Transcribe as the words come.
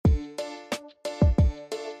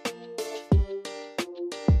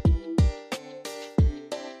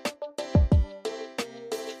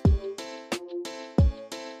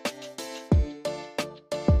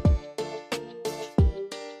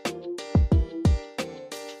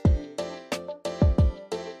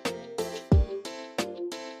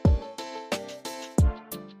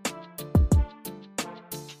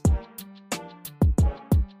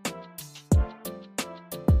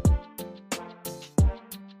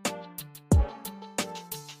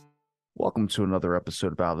Welcome to another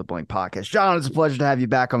episode of Out of the Blank Podcast. John, it's a pleasure to have you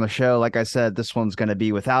back on the show. Like I said, this one's going to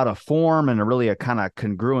be without a form and a kind of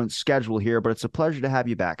congruent schedule here, but it's a pleasure to have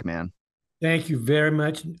you back, man. Thank you very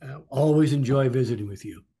much. I always enjoy visiting with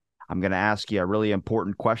you. I'm going to ask you a really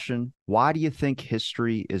important question. Why do you think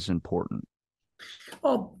history is important?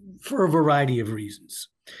 Well, for a variety of reasons.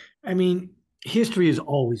 I mean, history has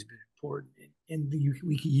always been important, and you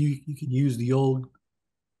can use the old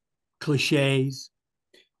cliches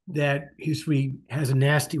that history has a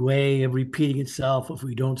nasty way of repeating itself if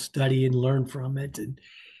we don't study and learn from it. And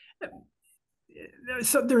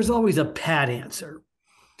so there's always a pat answer.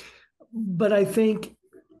 But I think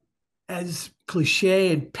as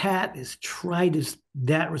cliche and pat as trite as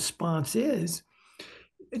that response is,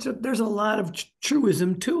 there's a lot of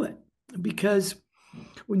truism to it because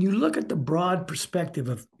when you look at the broad perspective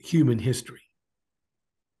of human history,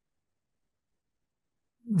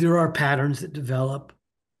 there are patterns that develop,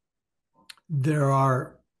 there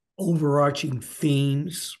are overarching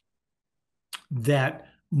themes that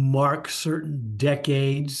mark certain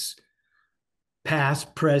decades,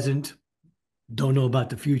 past, present. Don't know about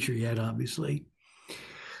the future yet, obviously.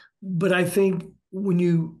 But I think when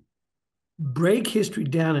you break history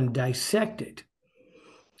down and dissect it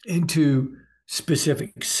into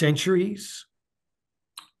specific centuries,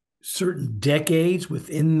 certain decades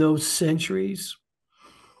within those centuries,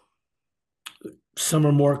 some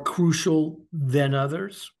are more crucial than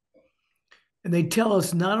others. And they tell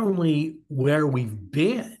us not only where we've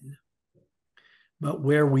been, but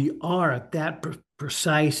where we are at that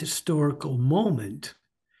precise historical moment.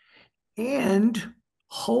 And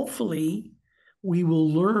hopefully, we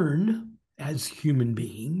will learn as human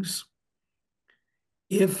beings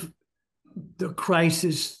if the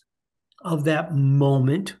crisis of that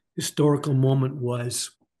moment, historical moment,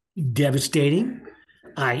 was devastating,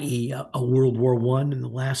 i.e., a World War One in the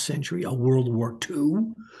last century, a World War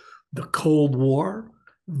II, the Cold War,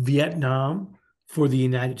 Vietnam for the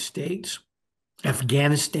United States,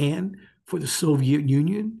 Afghanistan for the Soviet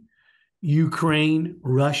Union, Ukraine,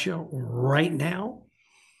 Russia right now.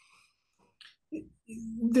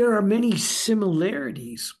 There are many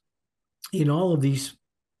similarities in all of these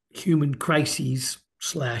human crises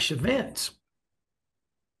slash events.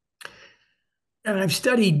 And I've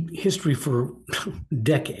studied history for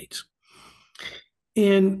decades.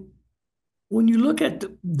 And when you look at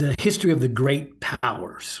the history of the great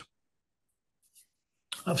powers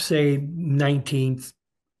of, say, 19th,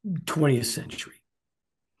 20th century,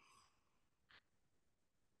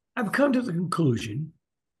 I've come to the conclusion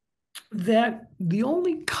that the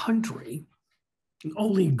only country, the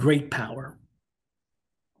only great power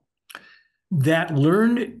that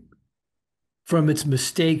learned from its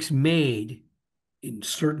mistakes made in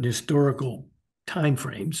certain historical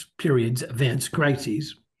timeframes, periods, events,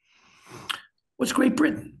 crises, was Great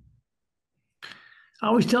Britain. I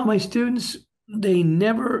always tell my students they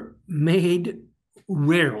never made,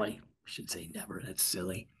 rarely, I should say never, that's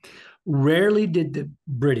silly, rarely did the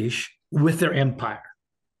British, with their empire,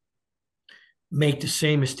 make the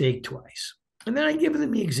same mistake twice. And then I give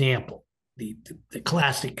them the example, the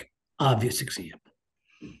classic, obvious example.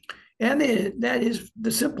 And that is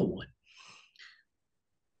the simple one.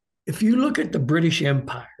 If you look at the British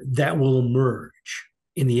Empire that will emerge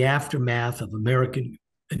in the aftermath of American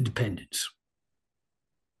independence,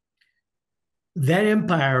 that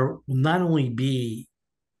empire will not only be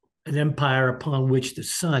an empire upon which the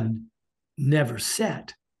sun never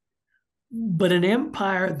set, but an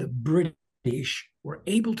empire the British were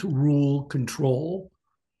able to rule, control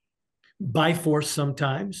by force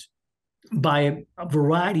sometimes, by a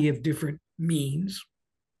variety of different means,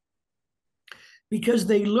 because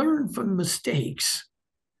they learned from mistakes,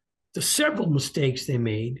 the several mistakes they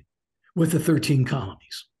made with the 13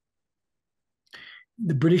 colonies.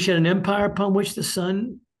 The British had an empire upon which the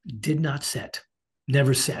sun did not set,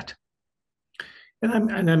 never set.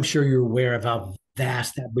 And I'm sure you're aware of how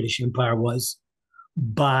vast that British Empire was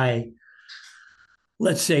by,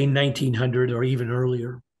 let's say, 1900 or even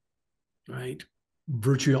earlier, right?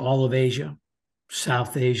 Virtually all of Asia,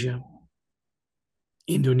 South Asia,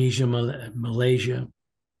 Indonesia, Malaysia,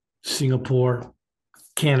 Singapore,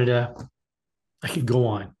 Canada. I could go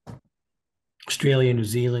on. Australia, New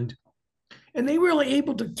Zealand. And they were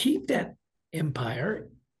able to keep that empire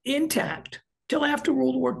intact till after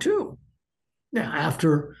World War II. Now,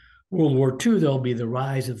 after World War II, there'll be the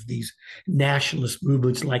rise of these nationalist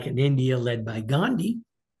movements like in India, led by Gandhi,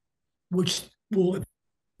 which will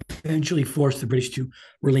eventually force the British to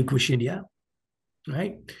relinquish India,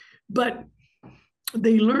 right? But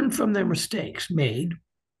they learned from their mistakes made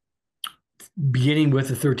beginning with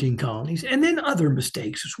the 13 colonies, and then other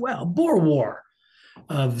mistakes as well. Boer War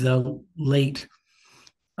of the late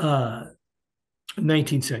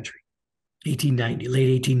 19th century, 1890,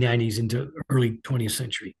 late 1890s into early 20th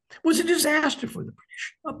century, was a disaster for the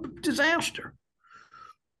British, a disaster.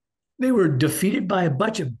 They were defeated by a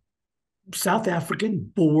bunch of South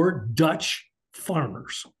African, Boer, Dutch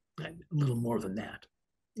farmers, a little more than that.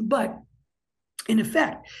 But in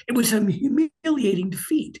effect, it was a humiliating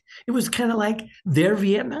defeat. It was kind of like their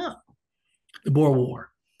Vietnam, the Boer War.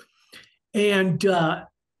 And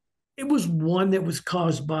it was one that was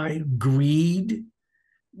caused by greed,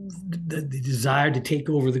 the desire to take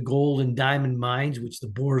over the gold and diamond mines, which the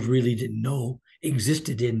Boers really didn't know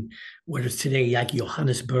existed in what is today like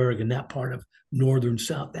Johannesburg and that part of northern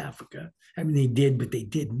South Africa. I mean, they did, but they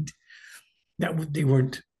didn't. They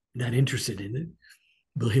weren't that interested in it,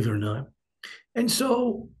 believe it or not. And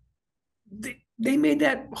so they made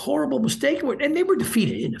that horrible mistake, and they were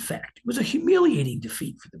defeated, in effect. It was a humiliating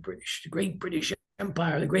defeat for the British. The great British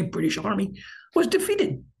Empire, the great British Army was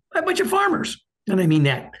defeated by a bunch of farmers. And I mean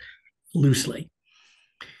that loosely.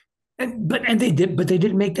 And they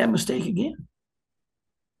didn't make that mistake again.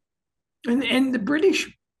 And the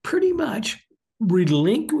British pretty much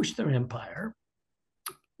relinquished their empire,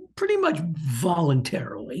 pretty much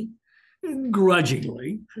voluntarily,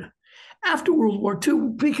 grudgingly, after World War II,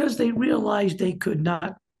 because they realized they could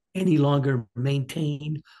not any longer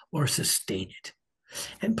maintain or sustain it.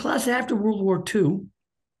 And plus, after World War II,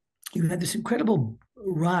 you had this incredible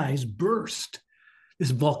burst,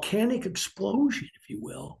 this volcanic explosion, if you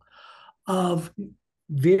will, of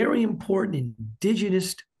very important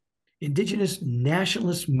indigenous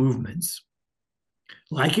nationalist movements,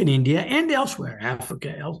 like in India and elsewhere,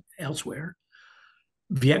 Africa, elsewhere,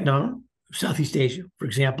 Vietnam, Southeast Asia, for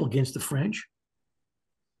example, against the French.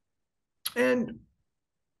 And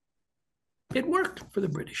it worked for the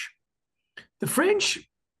British. The French,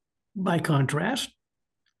 by contrast,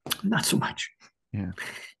 not so much. Yeah.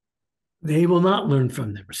 They will not learn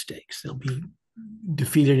from their mistakes. They'll be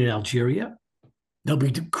defeated in Algeria. They'll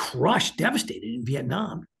be crushed, devastated in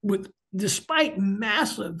Vietnam, despite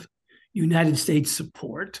massive United States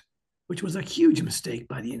support, which was a huge mistake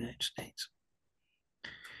by the United States.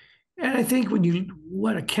 And I think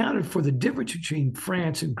what accounted for the difference between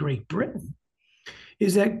France and Great Britain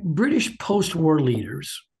is that British post-war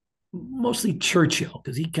leaders, mostly Churchill,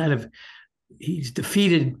 because he's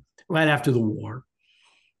defeated right after the war.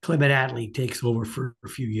 Clement Attlee takes over for a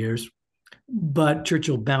few years, but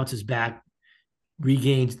Churchill bounces back,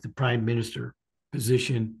 regains the prime minister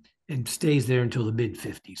position, and stays there until the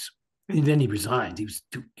mid-50s. And then he resigns. He was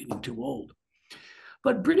getting too old.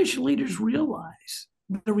 But British leaders realize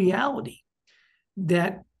the reality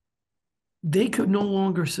that they could no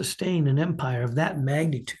longer sustain an empire of that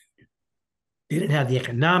magnitude. They didn't have the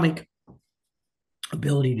economic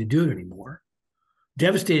ability to do it anymore.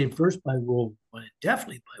 Devastated first by World War I, and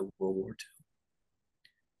definitely by World War II.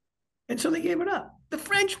 And so they gave it up. The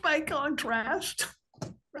French, by contrast,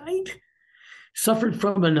 right, suffered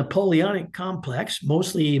from a Napoleonic complex,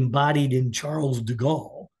 mostly embodied in Charles de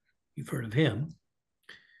Gaulle. You've heard of him.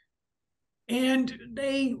 And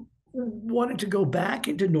they wanted to go back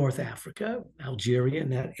into North Africa, Algeria,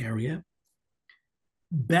 and that area,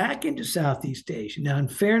 back into Southeast Asia. Now, in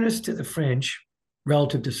fairness to the French,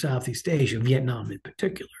 relative to Southeast Asia, Vietnam in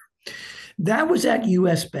particular, that was at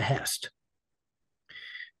U.S. behest.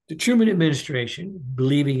 The Truman administration,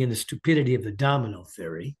 believing in the stupidity of the domino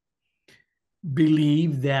theory,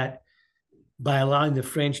 believed that by allowing the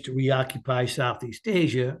French to reoccupy Southeast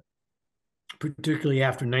Asia, particularly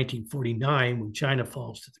after 1949, when China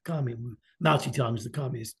falls to the communists, Mao Zedong's the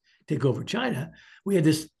communists take over China, we had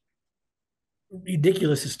this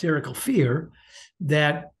ridiculous hysterical fear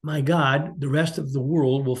that, my God, the rest of the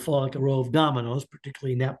world will fall like a row of dominoes,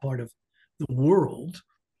 particularly in that part of the world,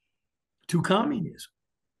 to communism.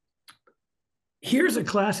 Here's a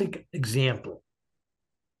classic example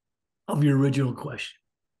of your original question.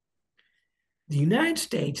 The United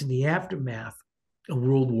States, in the aftermath of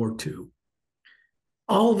World War II,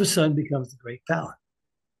 all of a sudden becomes the great power.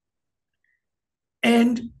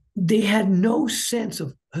 And they had no sense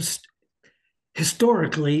of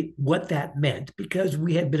historically what that meant, because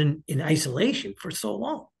we had been in isolation for so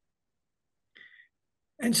long.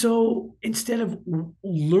 And so instead of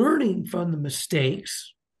learning from the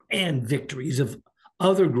mistakes and victories of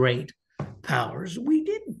other great powers, we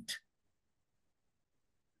didn't.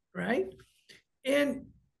 Right? And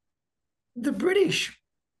the British,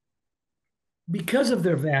 because of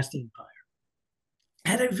their vast empire,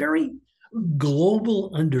 had a very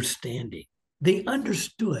global understanding. They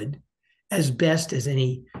understood as best as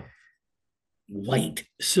any white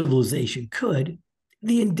civilization could,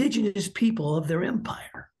 the indigenous people of their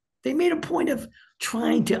empire. They made a point of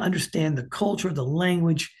trying to understand the culture, the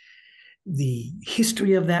language, the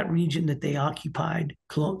history of that region that they occupied,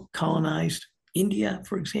 colonized India,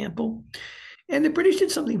 for example. And the British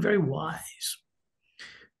did something very wise.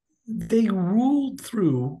 They ruled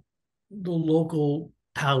through the local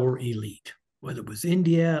power elite, whether it was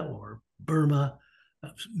India or Burma,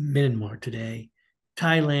 Myanmar today,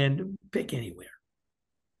 Thailand, pick anywhere,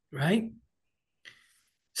 right?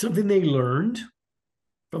 Something they learned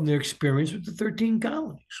from their experience with the 13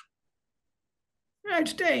 colonies. United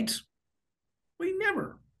States, we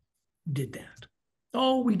never did that.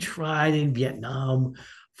 Oh, we tried in Vietnam,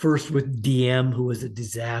 first with Diem, who was a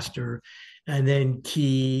disaster, and then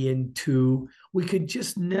Key and Tu. We could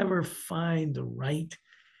just never find the right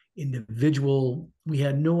individual. We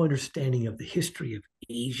had no understanding of the history of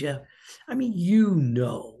Asia. I mean,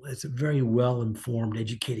 as a very well informed,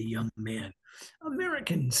 educated young man,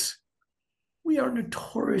 Americans, we are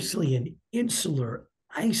notoriously an insular,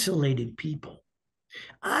 isolated people.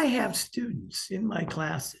 I have students in my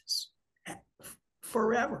classes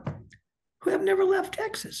forever who have never left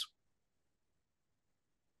Texas.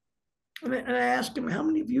 And I asked them, how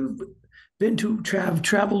many of you have been to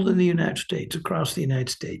traveled in the United States, across the United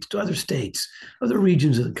States, to other states, other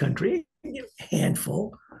regions of the country? A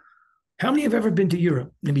handful. How many have ever been to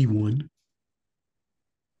Europe? Maybe one.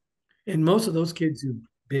 And most of those kids who've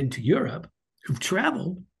been to Europe, who've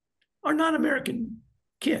traveled, are not American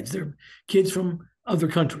kids. They're kids from other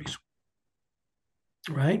countries,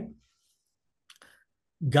 right?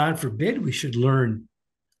 God forbid we should learn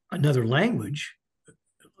another language,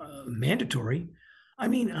 mandatory. I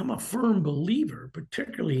mean, I'm a firm believer,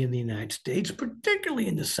 particularly in the United States, particularly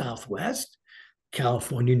in the Southwest,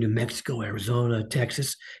 California, New Mexico, Arizona,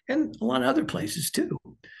 Texas, and a lot of other places too,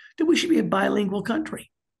 that we should be a bilingual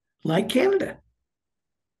country, like Canada.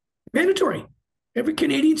 Mandatory. Every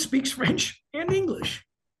Canadian speaks French and English,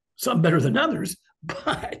 some better than others,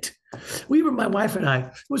 but my wife and I,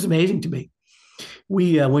 it was amazing to me.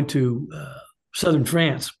 We went to southern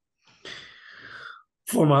France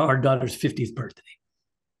for our daughter's 50th birthday.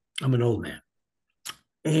 I'm an old man.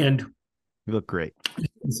 And you look great.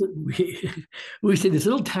 We stayed in this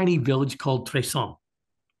little tiny village called Tresson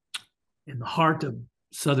in the heart of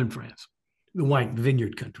southern France, the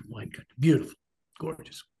vineyard country, wine country. Beautiful,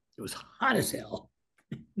 gorgeous. It was hot as hell,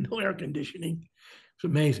 no air conditioning. It's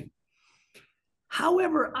amazing.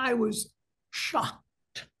 However, I was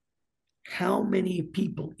shocked how many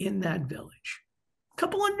people in that village, a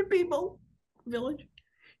couple hundred people, village,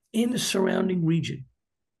 in the surrounding region,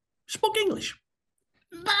 spoke English.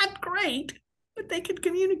 Not great, but they could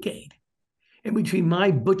communicate. And between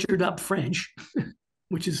my butchered up French,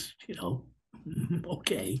 which is,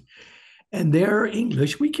 okay, and their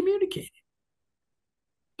English, we communicated.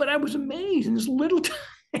 But I was amazed in this little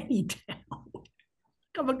tiny town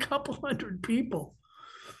of a couple hundred people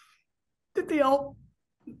that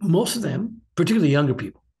most of them, particularly younger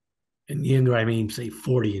people, and younger, I mean, say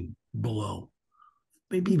 40 and below,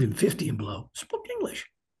 maybe even 50 and below, spoke English.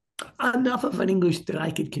 Enough of an English that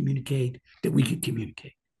I could communicate, that we could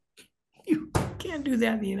communicate. You can't do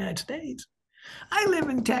that in the United States. I live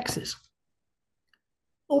in Texas.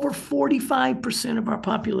 Over 45% of our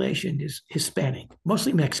population is Hispanic,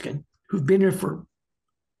 mostly Mexican, who've been here for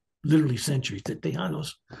literally centuries, the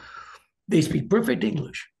Tejanos. They speak perfect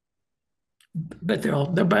English, but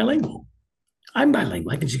they're bilingual. I'm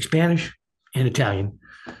bilingual. I can speak Spanish and Italian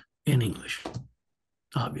and English,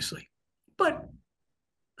 obviously. But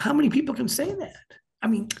how many people can say that? I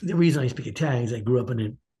mean, the reason I speak Italian is I grew up in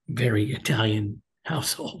a very Italian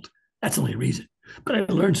household. That's the only reason. But I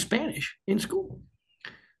learned Spanish in school.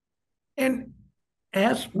 And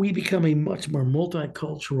as we become a much more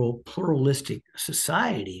multicultural, pluralistic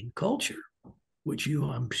society and culture, which you,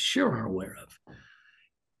 I'm sure, are aware of,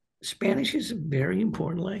 Spanish is a very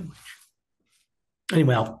important language.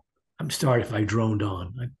 Anyway, I'm sorry if I droned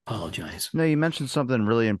on. I apologize. No, you mentioned something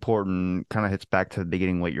really important, kind of hits back to the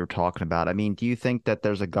beginning what you're talking about. I mean, do you think that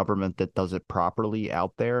there's a government that does it properly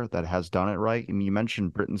out there that has done it right? I mean, you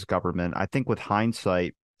mentioned Britain's government. I think with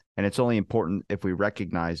hindsight, and it's only important if we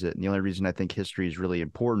recognize it. And the only reason I think history is really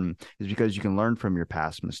important is because you can learn from your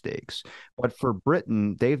past mistakes. But for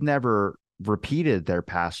Britain, they've never repeated their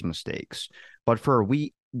past mistakes. But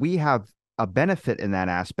we have a benefit in that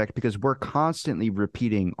aspect because we're constantly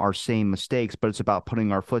repeating our same mistakes, but it's about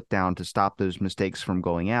putting our foot down to stop those mistakes from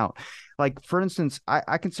going out. Like, for instance,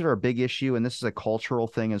 I consider a big issue, and this is a cultural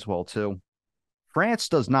thing as well, too. France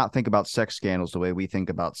does not think about sex scandals the way we think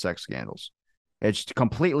about sex scandals. It's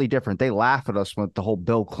completely different. They laugh at us with the whole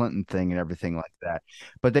Bill Clinton thing and everything like that.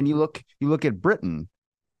 But then you look at Britain.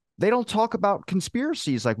 They don't talk about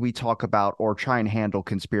conspiracies like we talk about or try and handle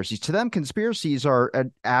conspiracies. To them, conspiracies are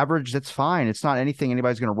an average. That's fine. It's not anything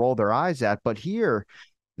anybody's going to roll their eyes at. But here,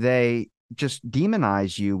 they just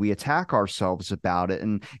demonize you. We attack ourselves about it.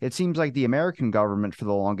 And it seems like the American government for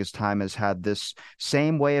the longest time has had this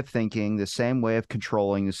same way of thinking, the same way of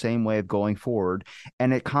controlling, the same way of going forward.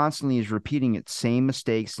 And it constantly is repeating its same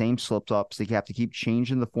mistakes, same slip ups. They have to keep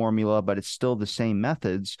changing the formula, but it's still the same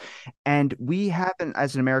methods. And we haven't,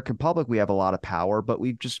 as an American public, we have a lot of power, but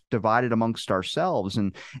we've just divided amongst ourselves.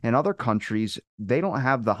 And in other countries, they don't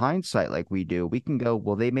have the hindsight like we do. We can go,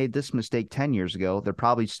 well, they made this mistake 10 years ago. They're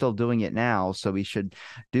probably still doing it now. So we should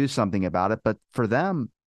do something about it. But for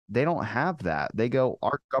them, they don't have that. They go,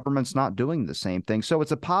 our government's not doing the same thing. So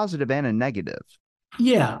it's a positive and a negative.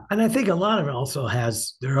 Yeah, and I think a lot of it also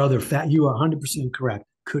has there are other fact. You are 100% correct.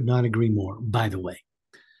 Could not agree more. By the way,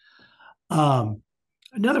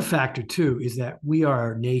 another factor too is that we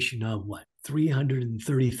are a nation of what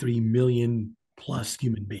 333 million plus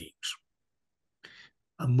human beings,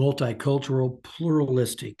 a multicultural,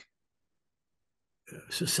 pluralistic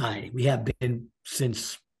society. We have been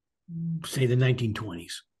since say the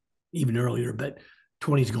 1920s, even earlier, but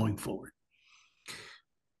 20s going forward.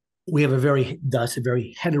 We have thus a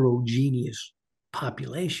very heterogeneous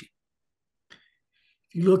population.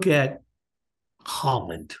 If you look at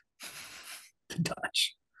Holland, the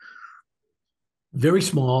Dutch, very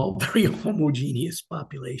small, very homogeneous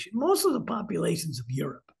population. Most of the populations of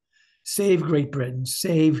Europe, save Great Britain,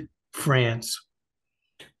 save France,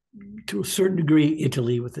 to a certain degree,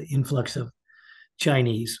 Italy, with the influx of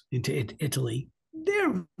Chinese into Italy,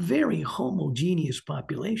 they're very homogeneous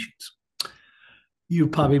populations. You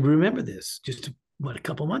probably remember this just a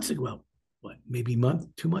couple months ago, maybe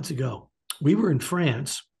 2 months ago. We were in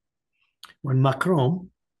France when Macron,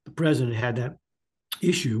 the president, had that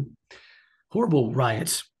issue, horrible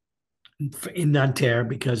riots in Nanterre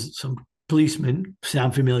because some policemen,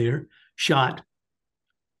 sound familiar, shot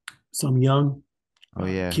some Oh,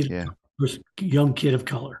 yeah. kid, Yeah. young kid of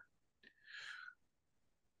color.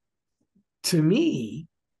 To me,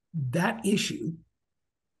 that issue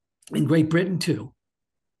in Great Britain too,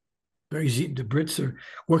 the Brits are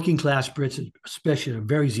working class Brits, especially, are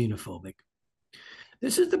very xenophobic.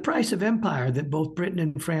 This is the price of empire that both Britain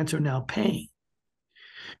and France are now paying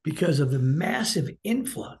because of the massive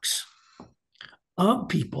influx of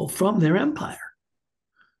people from their empire,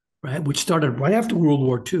 right? Which started right after World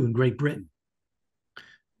War II in Great Britain,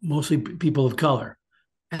 mostly people of color,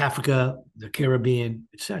 Africa, the Caribbean,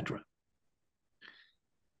 etc.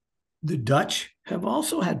 The Dutch have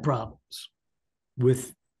also had problems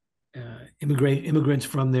with immigrants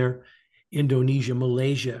from their Indonesia,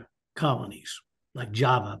 Malaysia colonies, like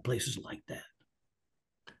Java, places like that.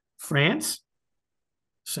 France,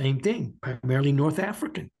 same thing, primarily North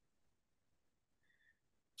African.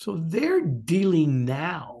 So they're dealing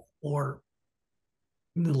now, or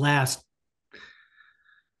in the last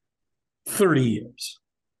 30 years,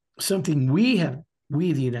 something we,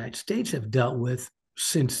 the United States, have dealt with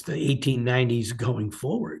since the 1890s going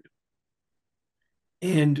forward.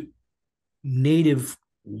 And native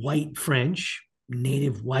white French,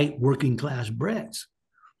 native white working class Brits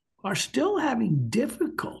are still having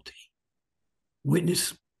difficulty,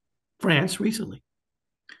 witness France recently,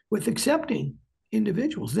 with accepting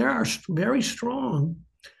individuals. There are very strong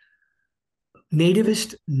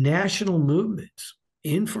nativist national movements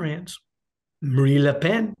in France. Marine Le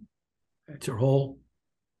Pen, that's her whole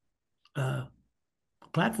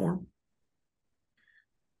platform.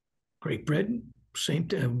 Great Britain, same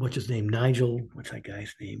thing. What's his name? What's that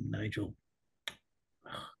guy's name? Nigel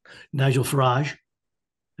Farage,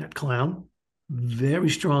 that clown. Very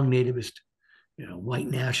strong nativist, white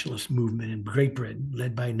nationalist movement in Great Britain,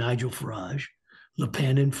 led by Nigel Farage. Le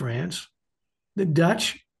Pen in France. The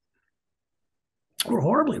Dutch were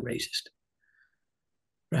horribly racist,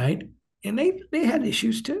 right? And they had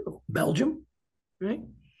issues too. Belgium, right?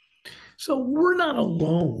 So we're not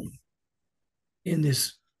alone in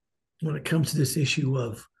this when it comes to this issue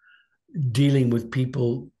of dealing with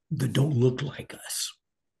people that don't look like us.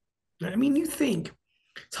 I mean, you think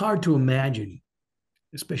it's hard to imagine,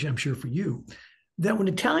 especially I'm sure for you, that when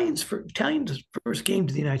Italians first came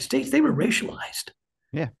to the United States, they were racialized.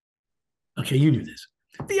 Yeah. Okay, you knew this.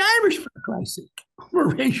 The Irish, for Christ's sake,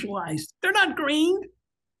 were racialized. They're not green,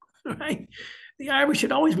 right? The Irish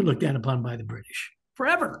had always been looked down upon by the British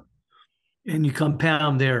forever. And you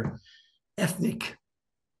compound their ethnic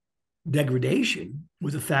degradation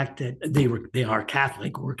with the fact that they are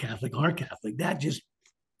Catholic, or Catholic are Catholic. That just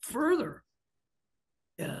further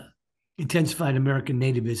uh, intensified American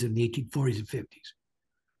nativism in the 1840s and 50s.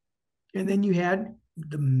 And then you had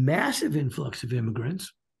the massive influx of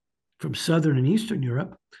immigrants from Southern and Eastern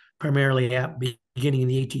Europe, primarily at beginning in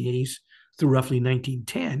the 1880s through roughly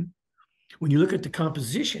 1910. When you look at the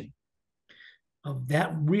composition of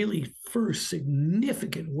that really first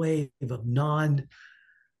significant wave of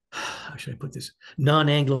how should I put this,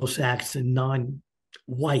 non-Anglo-Saxon,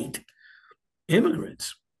 non-white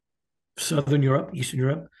immigrants, Southern Europe, Eastern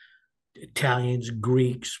Europe, Italians,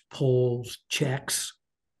 Greeks, Poles, Czechs,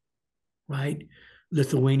 right?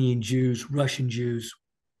 Lithuanian Jews, Russian Jews.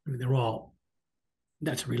 I mean, they're all,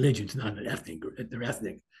 that's a religion. It's not an ethnic group. They're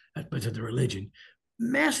ethnic, but it's a religion.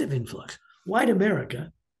 Massive influx. White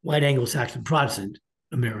America, white Anglo-Saxon Protestant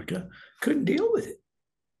America, couldn't deal with it.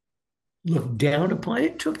 Looked down upon it.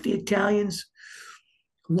 It took the Italians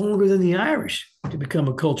longer than the Irish to become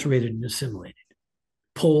acculturated and assimilated.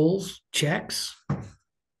 Poles, Czechs,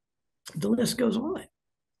 the list goes on.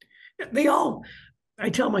 They all, I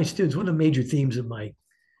tell my students, one of the major themes of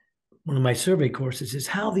one of my survey courses is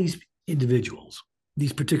how these individuals,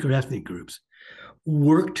 these particular ethnic groups,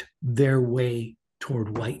 worked their way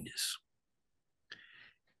toward whiteness.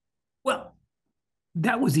 Well,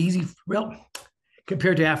 that was easy. Well,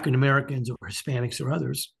 compared to African Americans or Hispanics or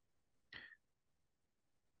others,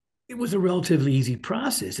 it was a relatively easy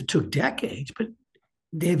process. It took decades, but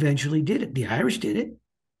they eventually did it. The Irish did it,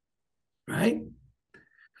 right?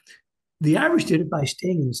 The Irish did it by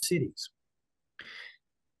staying in the cities.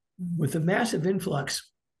 With a massive influx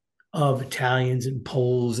of Italians and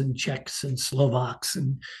Poles and Czechs and Slovaks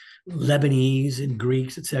and Lebanese and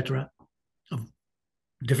Greeks, etc., of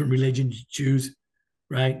different religions, Jews,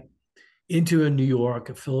 right? Into a New York,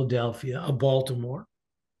 a Philadelphia, a Baltimore,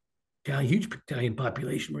 a huge Italian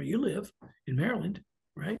population where you live in Maryland,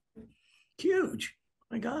 right? Huge.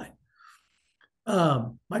 My God.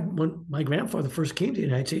 When my grandfather first came to the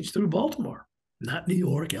United States through Baltimore, not New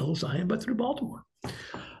York, Ellis Island, but through Baltimore.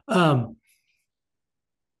 The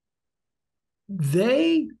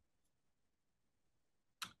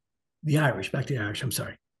Irish, back to the Irish, I'm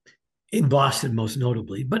sorry, in Boston most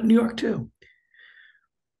notably, but New York too.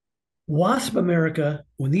 WASP America,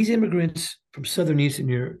 when these immigrants from Southern Eastern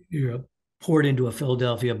Europe poured into a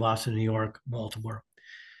Philadelphia, Boston, New York, Baltimore,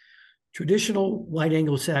 traditional white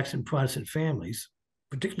Anglo-Saxon Protestant families,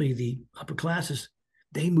 particularly the upper classes,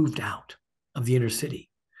 they moved out of the inner city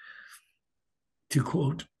to,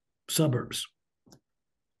 quote, suburbs.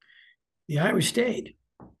 The Irish stayed.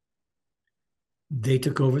 They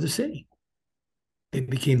took over the city. They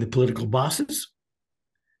became the political bosses.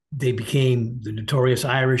 They became the notorious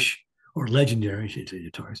Irish, or legendary, I should say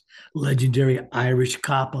notorious, legendary Irish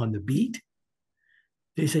cop on the beat.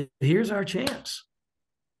 They said, here's our chance.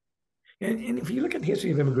 And if you look at the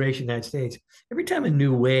history of immigration in the United States, every time a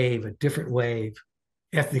new wave, a different wave,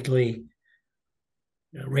 ethnically,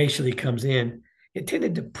 racially comes in, it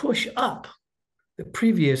tended to push up the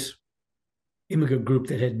previous immigrant group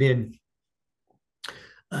that had been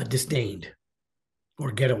disdained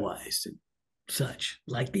or ghettoized and such,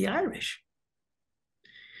 like the Irish.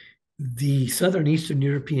 The Southern Eastern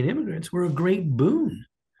European immigrants were a great boon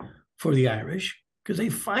for the Irish because they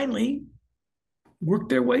finally worked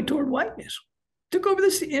their way toward whiteness, took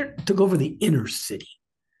over the inner city,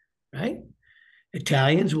 right?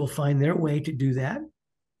 Italians will find their way to do that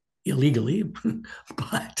illegally,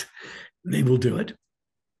 but they will do it.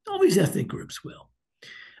 All these ethnic groups will.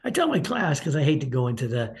 I tell my class, because I hate to go into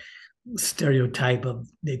the stereotype of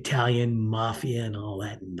the Italian mafia and all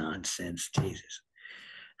that nonsense, Jesus.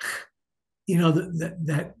 You know,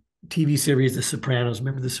 that TV series, The Sopranos,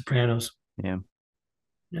 remember The Sopranos? Yeah.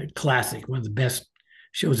 Classic, one of the best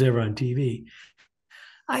shows ever on TV.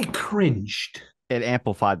 I cringed. It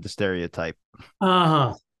amplified the stereotype.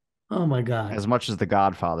 Oh my God. As much as The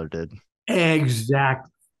Godfather did.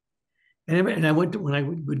 Exactly. And I went to, when I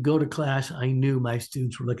would go to class, I knew my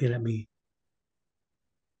students were looking at me.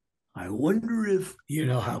 I wonder if, you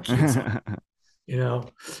know how kids are. You know,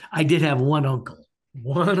 I did have one uncle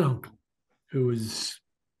who was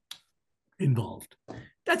involved.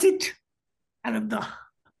 That's it. Out of the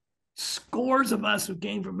scores of us who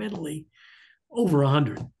came from Italy, over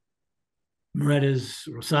 100. Morettas,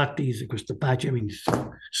 Rosati's, Cristopacci, I mean,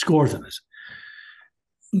 scores of us.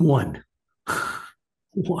 One.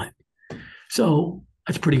 So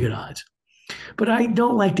that's pretty good odds. But I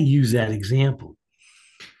don't like to use that example.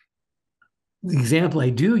 The example I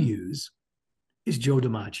do use is Joe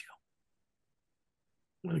DiMaggio,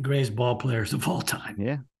 one of the greatest ball players of all time.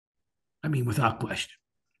 Yeah. I mean, without question.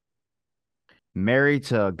 married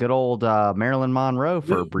to good old Marilyn Monroe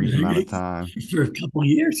for a brief amount of time. For a couple of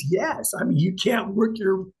years, yes. I mean, you can't work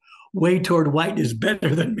your way toward whiteness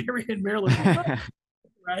better than marrying Marilyn Monroe,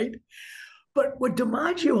 right? But what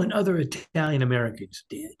DiMaggio and other Italian Americans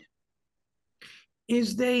did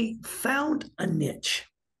is they found a niche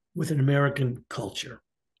with an American culture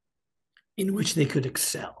in which they could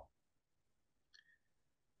excel,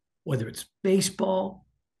 whether it's baseball.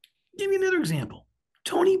 Give you another example.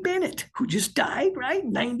 Tony Bennett, who just died, right?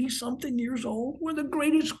 90 something years old, one of the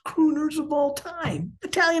greatest crooners of all time,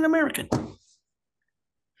 Italian American.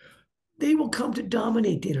 They will come to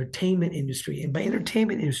dominate the entertainment industry. And by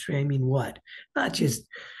entertainment industry, I mean what? Not just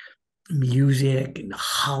music and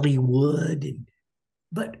Hollywood,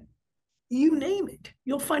 but you name it,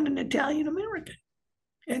 you'll find an Italian American.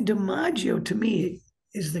 And DiMaggio, to me,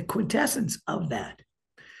 is the quintessence of that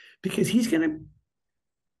because he's going to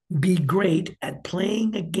be great at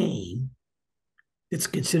playing a game that's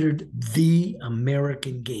considered the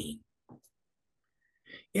American game.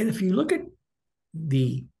 And if you look at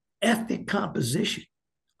the ethnic composition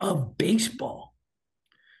of baseball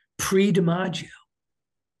pre DiMaggio,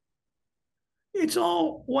 it's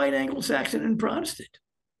all white Anglo-Saxon and Protestant,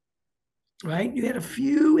 right? You had a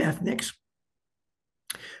few ethnics.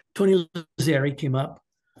 Tony Lazzeri came up.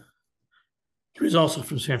 He was also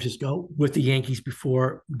from San Francisco with the Yankees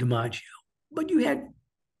before DiMaggio. But you had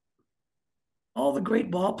all the great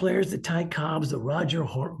ball players, the Ty Cobbs, the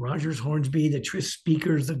Rogers Hornsby, the Tris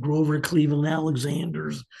Speakers, the Grover Cleveland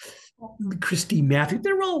Alexanders, the Christy Matthews.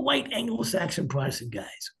 They're all white Anglo-Saxon Protestant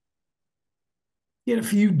guys. You had a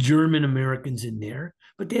few German Americans in there,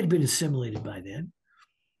 but they had been assimilated by then.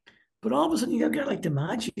 But all of a sudden, you have a guy like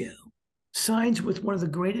DiMaggio signs with one of the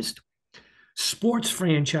greatest sports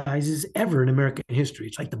franchises ever in American history.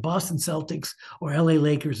 It's like the Boston Celtics or LA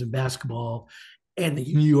Lakers in basketball and the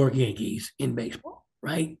New York Yankees in baseball,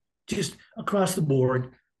 right? Just across the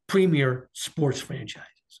board, premier sports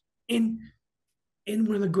franchises in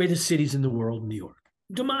one of the greatest cities in the world, New York.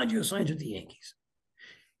 DiMaggio signs with the Yankees.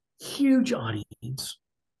 Huge audience,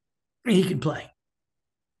 and he can play.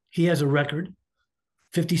 He has a record,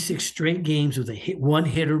 56 straight games with one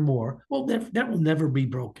hit or more. Well, that will never be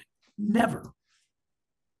broken. Never,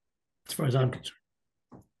 as far as I'm concerned.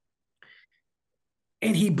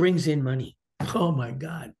 And he brings in money. Oh my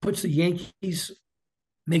God. Puts the Yankees,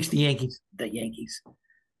 makes the Yankees the Yankees.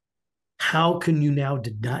 How can you now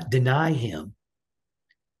deny him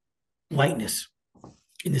whiteness?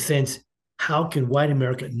 In the sense, how can white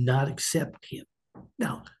America not accept him?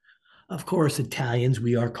 Now, of course, Italians,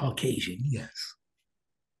 we are Caucasian, yes.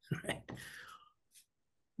 Right.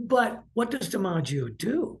 But what does DiMaggio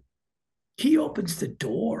do? He opens the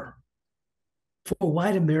door for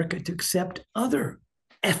white America to accept other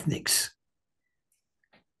ethnics.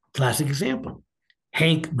 Classic example,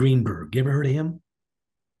 Hank Greenberg. You ever heard of him?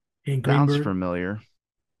 Hank Sounds Greenberg, familiar.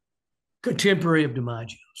 contemporary of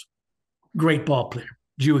DiMaggio's. Great ball player,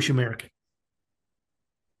 Jewish American.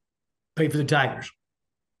 Played for the Tigers.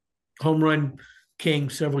 Home run king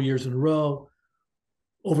several years in a row.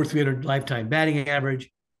 Over 300 lifetime batting average.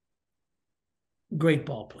 Great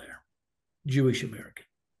ball player, Jewish American.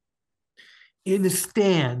 In the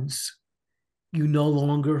stands, you no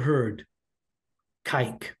longer heard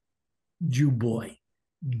kike, Jew boy,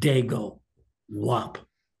 dago, wop.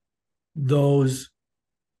 Those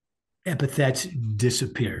epithets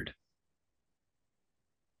disappeared.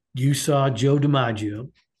 You saw Joe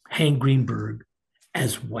DiMaggio, Hank Greenberg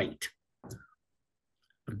as white,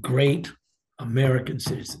 a great American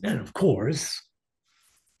citizen. And of course,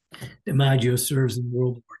 DiMaggio serves in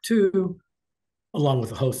World War II, along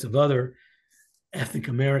with a host of other ethnic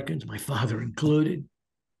Americans, my father included,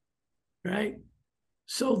 right?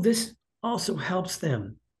 So this also helps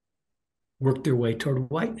them work their way toward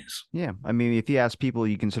whiteness. Yeah. I mean, if you ask people,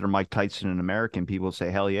 you consider Mike Tyson an American, people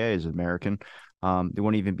say, hell yeah, he's American. They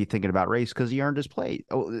won't even be thinking about race because he earned his place.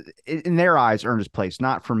 Oh, in their eyes, earned his place,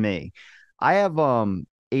 not for me. I have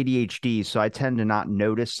ADHD, so I tend to not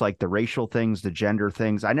notice like the racial things, the gender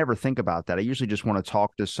things. I never think about that. I usually just want to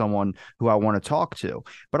talk to someone who I want to talk to.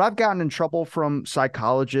 But I've gotten in trouble from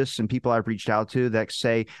psychologists and people I've reached out to that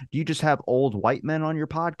say, do you just have old white men on your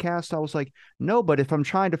podcast? I was like, no, but if I'm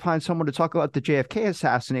trying to find someone to talk about the JFK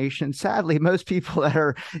assassination, sadly, most people that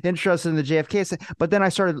are interested in the JFK, but then I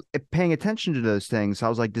started paying attention to those things. I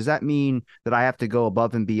was like, does that mean that I have to go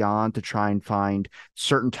above and beyond to try and find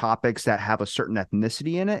certain topics that have a certain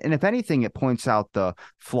ethnicity in it? And if anything, it points out the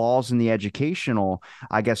flaws in the educational,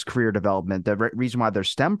 I guess, career development. The reason why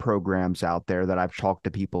there's STEM programs out there that I've talked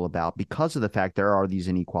to people about because of the fact there are these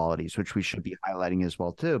inequalities, which we should be highlighting as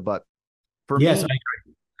well too. But for Yes, me,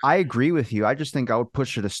 I agree with you. I just think I would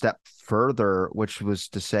push it a step further, which was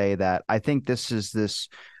to say that I think this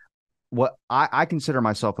what I consider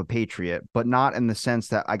myself a patriot, but not in the sense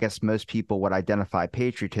that I guess most people would identify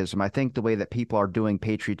patriotism. I think the way that people are doing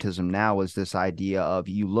patriotism now is this idea of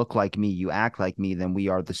you look like me, you act like me, then we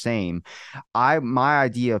are the same. My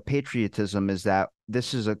idea of patriotism is that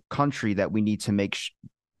this is a country that we need to make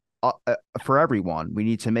for everyone. We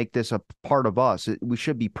need to make this a part of us. We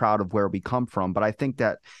should be proud of where we come from, but I think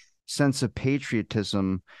that sense of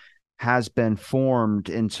patriotism has been formed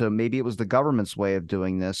into, maybe it was the government's way of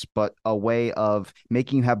doing this, but a way of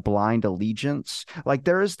making you have blind allegiance. Like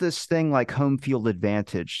there is this thing like home field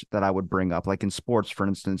advantage that I would bring up. Like in sports, for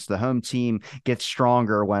instance, the home team gets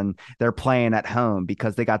stronger when they're playing at home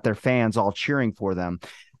because they got their fans all cheering for them.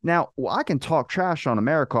 Now, well, I can talk trash on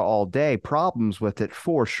America all day, problems with it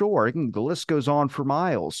for sure. The list goes on for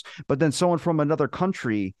miles. But then someone from another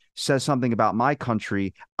country says something about my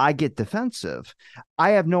country, I get defensive. I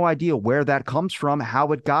have no idea where that comes from,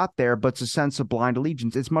 how it got there, but it's a sense of blind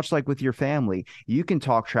allegiance. It's much like with your family. You can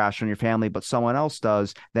talk trash on your family, but someone else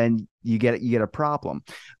does, then you get a problem.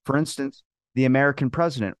 For instance, the American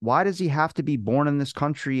president. Why does he have to be born in this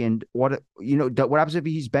country? And what happens if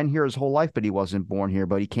he's been here his whole life, but he wasn't born here,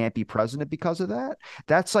 but he can't be president because of that?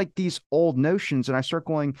 That's like these old notions. And I start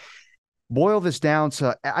going, boil this down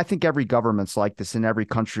to, I think every government's like this in every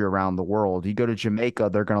country around the world. You go to Jamaica,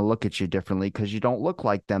 they're going to look at you differently because you don't look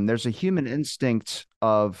like them. There's a human instinct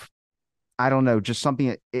of, I don't know, just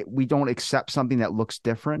something we don't accept something that looks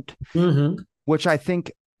different, Mm-hmm. which I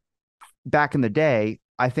think back in the day,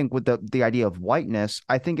 I think with the idea of whiteness,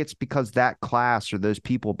 I think it's because that class or those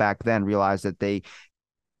people back then realized that they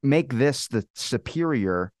make this the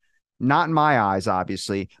superior, not in my eyes,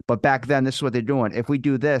 obviously, but back then this is what they're doing. If we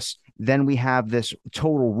do this, then we have this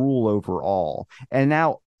total rule over all. And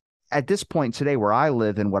now at this point today where I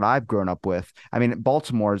live and what I've grown up with, I mean,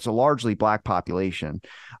 Baltimore is a largely black population.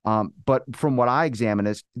 But from what I examine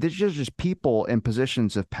is there's just people in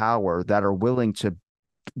positions of power that are willing to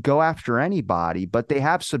go after anybody, but they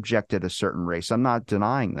have subjected a certain race. I'm not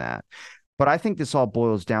denying that. But I think this all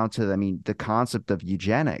boils down to, I mean, the concept of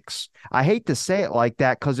eugenics. I hate to say it like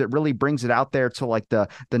that because it really brings it out there to like the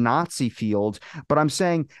Nazi field. But I'm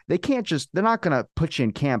saying they're not going to put you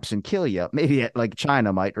in camps and kill you. Maybe like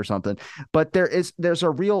China might or something. But there's a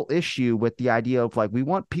real issue with the idea of like we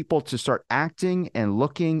want people to start acting and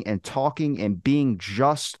looking and talking and being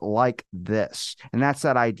just like this. And that's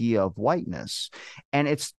that idea of whiteness. And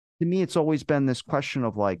it's to me, it's always been this question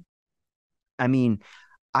of like, I mean,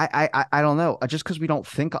 I don't know. Just because we don't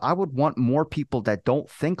think, I would want more people that don't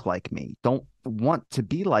think like me, don't want to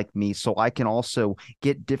be like me, so I can also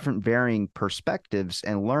get different varying perspectives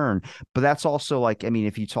and learn. But that's also like, I mean,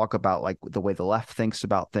 if you talk about like the way the left thinks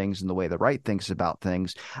about things and the way the right thinks about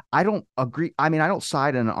things, I don't agree. I mean, I don't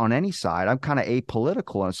side on any side. I'm kind of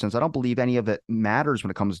apolitical in a sense. I don't believe any of it matters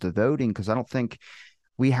when it comes to voting because I don't think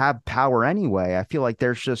we have power anyway. I feel like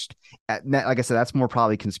there's just, like I said, that's more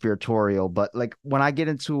probably conspiratorial. But like when I get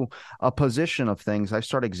into a position of things, I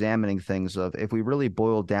start examining things of if we really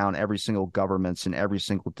boil down every single government's and every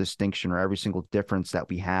single distinction or every single difference that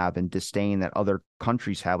we have and disdain that other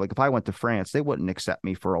countries have. Like if I went to France, they wouldn't accept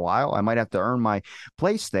me for a while. I might have to earn my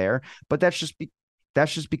place there. But that's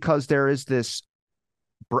just because there is this,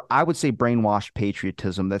 I would say, brainwashed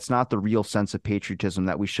patriotism. That's not the real sense of patriotism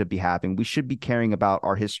that we should be having. We should be caring about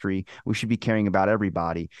our history. We should be caring about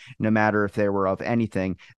everybody, no matter if they were of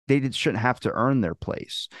anything. Shouldn't have to earn their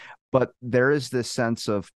place. But there is this sense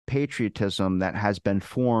of patriotism that has been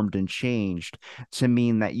formed and changed to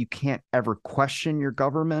mean that you can't ever question your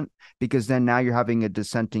government because then now you're having a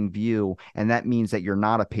dissenting view. And that means that you're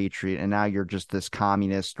not a patriot. And now you're just this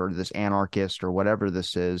communist or this anarchist or whatever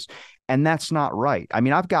this is. And that's not right. I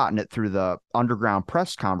mean, I've gotten it through the underground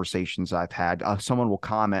press conversations I've had. Someone will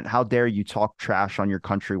comment, how dare you talk trash on your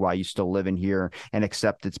country while you still live in here and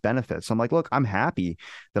accept its benefits? I'm like, look, I'm happy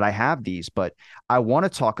that I have these, but I want to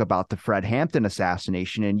talk about the Fred Hampton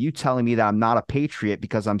assassination and you telling me that I'm not a patriot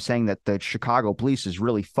because I'm saying that the Chicago police is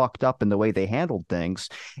really fucked up in the way they handled things.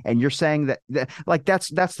 And you're saying that like that's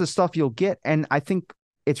the stuff you'll get. And I think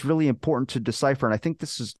it's really important to decipher. And I think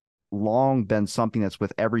this is long been something that's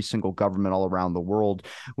with every single government all around the world,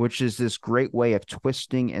 which is this great way of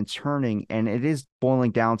twisting and turning. And it is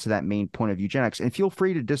boiling down to that main point of eugenics. And feel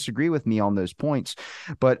free to disagree with me on those points.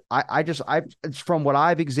 But I from what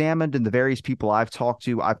I've examined and the various people I've talked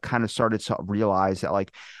to, I've kind of started to realize that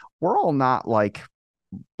like we're all not like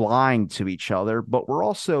blind to each other, but we're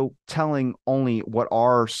also telling only what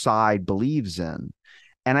our side believes in.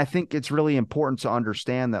 And I think it's really important to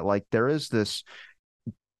understand that like there is this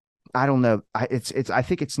I don't know. I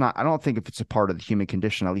think it's not. I don't think if it's a part of the human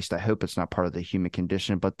condition. At least I hope it's not part of the human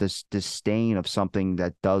condition. But this disdain of something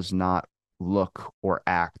that does not look or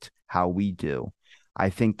act how we do. I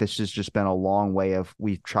think this has just been a long way of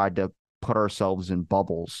we've tried to put ourselves in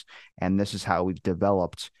bubbles, and this is how we've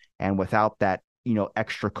developed. And without that,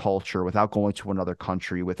 extra culture, without going to another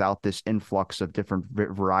country, without this influx of different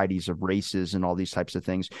varieties of races and all these types of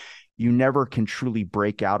things, you never can truly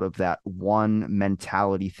break out of that one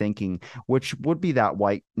mentality thinking, which would be that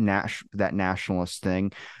that nationalist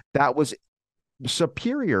thing that was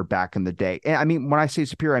superior back in the day. And I mean, when I say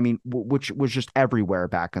superior, I mean which was just everywhere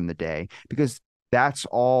back in the day, because that's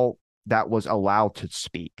all that was allowed to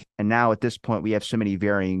speak. And now at this point, we have so many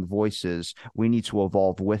varying voices. We need to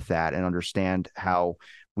evolve with that and understand how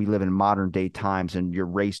we live in modern day times, and your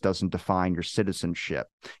race doesn't define your citizenship.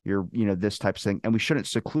 This type of thing. And we shouldn't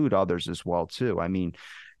seclude others as well, too. I mean,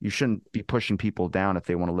 you shouldn't be pushing people down if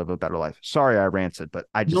they want to live a better life. Sorry, I ranted, but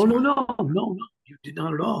I No, just, no, no, no, no. You did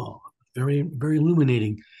not at all. Very, very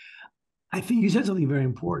illuminating. I think you said something very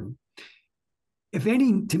important. If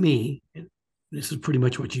any, to me, and this is pretty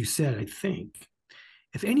much what you said, I think,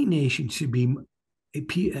 if any nation should be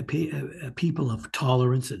a people of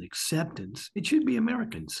tolerance and acceptance, it should be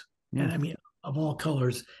Americans. yeah. And I mean, of all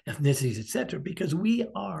colors, ethnicities, etc., because we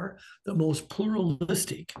are the most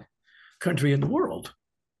pluralistic country in the world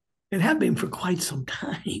and have been for quite some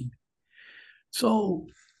time. So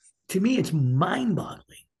to me, it's mind boggling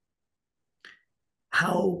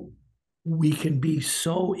how we can be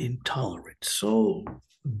so intolerant, so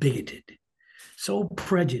bigoted, so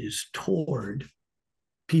prejudiced toward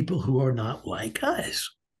people who are not like us.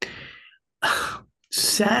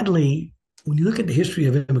 Sadly, when you look at the history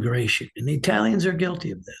of immigration, and the Italians are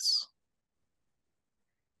guilty of this,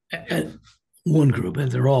 and one group, and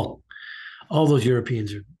they're all those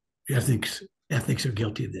Europeans are ethnics are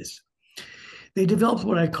guilty of this. They developed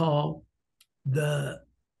what I call the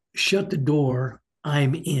shut the door,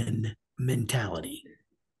 I'm in mentality.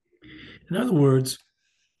 In other words,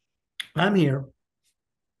 I'm here,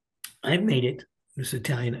 I've made it. This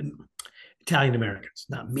Italian Americans,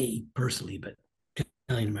 not me personally, but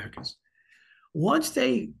Italian Americans. Once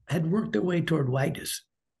they had worked their way toward whiteness,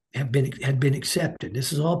 had been accepted.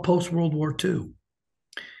 This is all post World War II.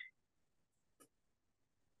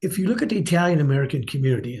 If you look at the Italian American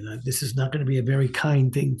community, and this is not going to be a very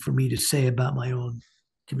kind thing for me to say about my own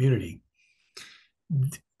community,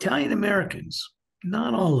 Italian Americans,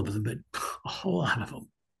 not all of them, but a whole lot of them,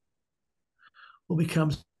 will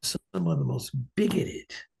become some of the most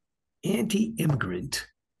bigoted, anti-immigrant,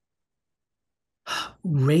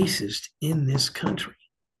 racist in this country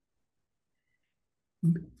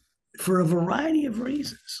for a variety of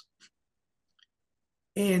reasons.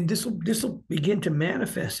 And this will begin to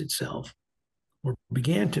manifest itself, or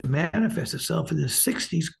began to manifest itself in the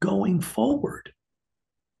 60s going forward.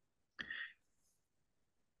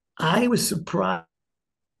 I was surprised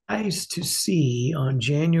to see on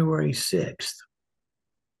January 6th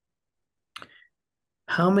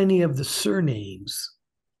how many of the surnames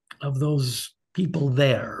of those people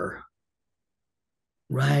there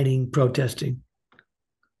rioting, protesting,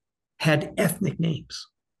 had ethnic names.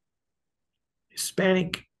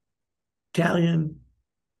 Hispanic, Italian,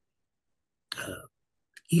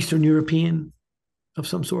 Eastern European of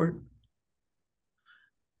some sort.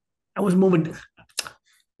 I was a moment,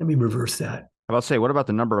 let me reverse that. I'll say, what about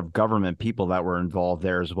the number of government people that were involved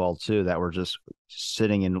there as well, too, that were just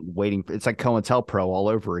sitting and waiting? It's like COINTELPRO all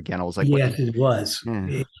over again. I was like, what? Yes, it was.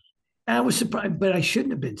 Yeah. I was surprised, but I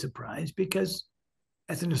shouldn't have been surprised because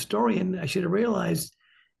as an historian, I should have realized,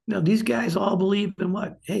 these guys all believe in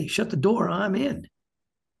what? Hey, shut the door, I'm in.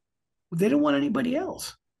 They don't want anybody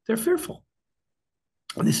else. They're fearful.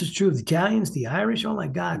 And this is true of the Italians, the Irish. Oh my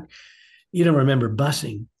God. You don't remember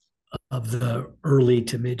busing of the early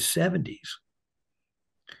to mid 70s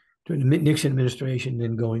during the Nixon administration,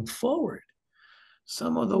 then going forward.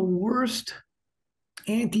 Some of the worst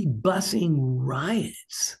anti-busing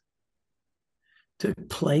riots took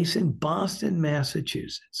place in Boston,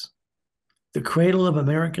 Massachusetts, the cradle of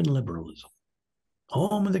American liberalism,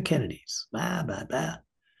 home of the Kennedys, blah, blah, blah.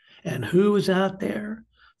 And who was out there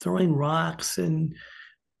throwing rocks and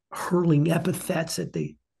hurling epithets at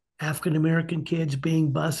the African American kids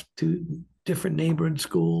being bused to different neighborhood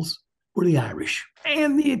schools? Were the Irish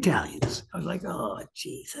and the Italians. I was like, oh,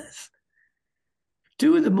 Jesus.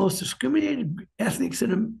 Two of the most discriminated ethnics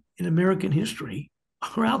in American history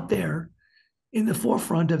are out there in the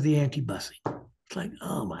forefront of the anti-busing. It's like,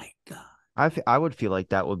 oh my God. I would feel like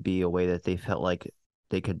that would be a way that they felt like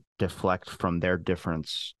they could deflect from their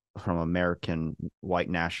difference from American white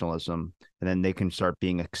nationalism, and then they can start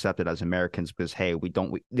being accepted as Americans because hey,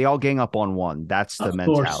 they all gang up on one. That's the Of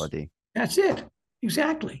course. mentality. That's it.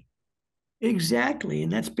 Exactly. Exactly.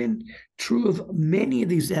 And that's been true of many of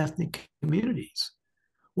these ethnic communities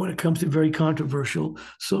when it comes to very controversial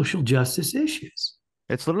social justice issues.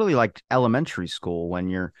 It's literally like elementary school when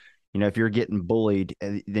if you're getting bullied,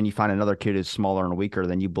 then you find another kid who's smaller and weaker,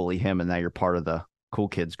 then you bully him, and now you're part of the cool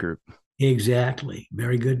kids group. Exactly.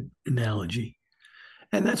 Very good analogy.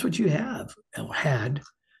 And that's what you have or had,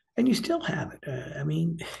 and you still have it. I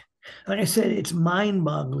mean, like I said, it's mind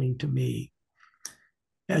boggling to me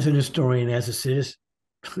as an historian, as a citizen,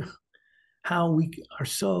 how we are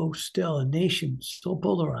so still a nation so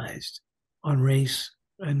polarized on race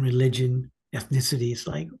and religion, ethnicity. It's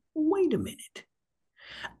like, wait a minute.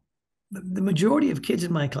 The majority of kids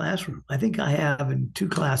in my classroom, I think I have in two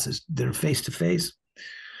classes that are face to face.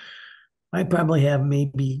 I probably have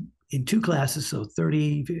maybe in two classes, so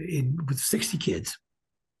 30 with 60 kids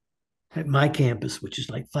at my campus, which is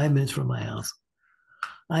like 5 minutes from my house.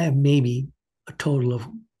 I have maybe a total of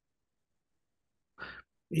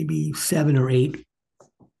maybe 7 or 8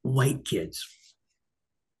 white kids.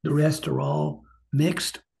 The rest are all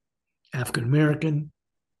mixed, African American,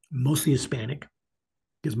 mostly Hispanic,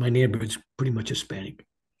 because my neighborhood's pretty much Hispanic.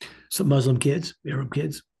 Some Muslim kids, Arab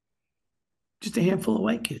kids, just a handful of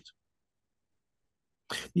white kids.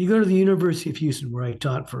 You go to the University of Houston, where I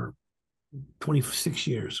taught for 26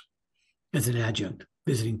 years as an adjunct,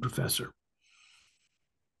 visiting professor.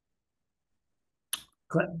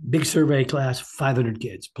 Big survey class, 500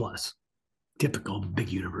 kids plus, typical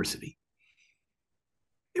big university.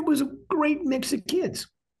 It was a great mix of kids: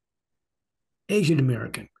 Asian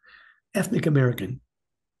American, ethnic American,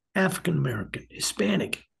 African American,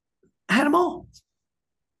 Hispanic. I had them all.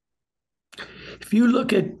 If you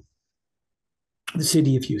look at the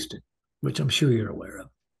city of Houston, which I'm sure you're aware of,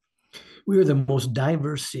 we are the most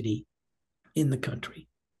diverse city in the country.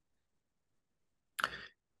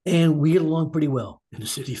 And we get along pretty well in the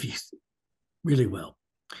city of Houston, really well.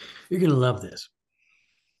 You're going to love this.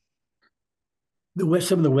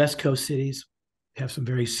 Some of the West Coast cities have some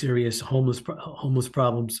very serious homeless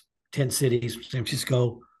problems. 10 cities: San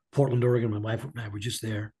Francisco, Portland, Oregon. My wife and I were just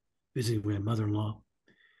there visiting with my mother-in-law.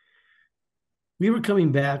 We were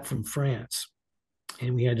coming back from France,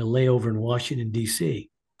 and we had to lay over in Washington, D.C.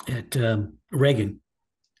 at Reagan.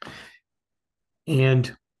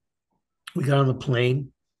 And we got on the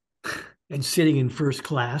plane, and sitting in first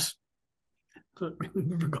class, we've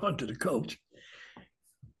never gone to the coach,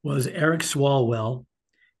 was Eric Swalwell,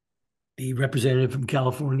 the representative from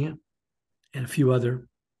California, and a few other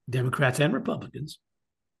Democrats and Republicans.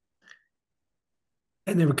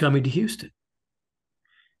 And they were coming to Houston.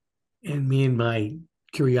 And me and my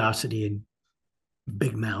curiosity and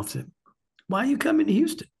big mouth said, "Why are you coming to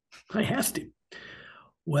Houston?" I asked him.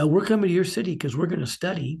 "Well, we're coming to your city because we're going to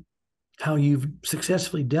study how you've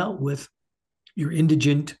successfully dealt with your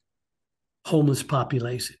indigent homeless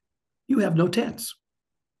population. You have no tents,"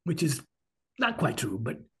 which is not quite true,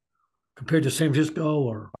 but compared to San Francisco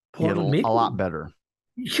or Yeah, Portland, maybe. a lot better.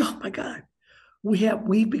 Oh my God.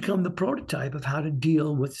 We've become the prototype of how to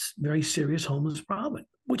deal with very serious homeless problem,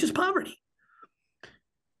 which is poverty.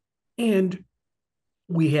 And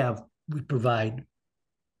we provide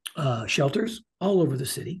shelters all over the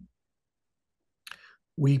city.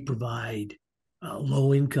 We provide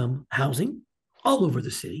low income housing all over the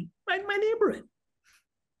city, right in my neighborhood,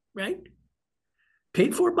 right?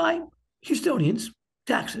 Paid for by Houstonians,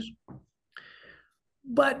 taxes.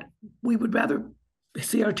 But we would rather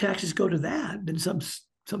see our taxes go to that than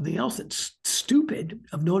something else that's stupid,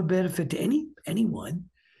 of no benefit to anyone.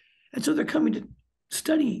 And so they're coming to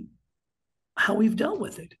study how we've dealt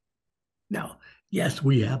with it. Now, yes,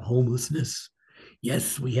 we have homelessness.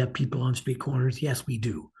 Yes, we have people on street corners. Yes, we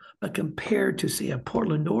do. But compared to, say, a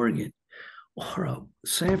Portland, Oregon, or a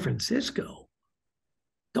San Francisco,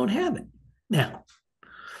 don't have it. Now,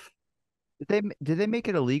 Did they make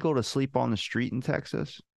it illegal to sleep on the street in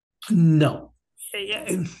Texas? no.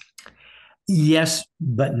 Yes,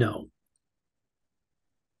 but no.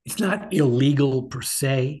 It's not illegal per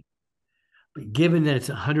se, but given that it's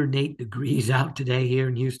 108 degrees out today here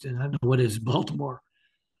in Houston, I don't know what is Baltimore,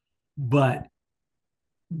 but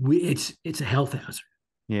it's a health hazard,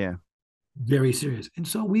 Yeah. very serious. And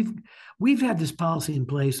so we've had this policy in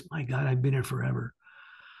place. My God, I've been here forever.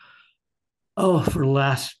 Oh, for the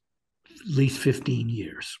last at least 15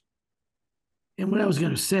 years. And what I was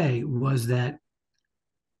going to say was that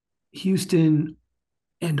Houston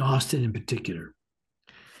and Austin in particular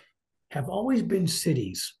have always been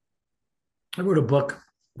cities. I wrote a book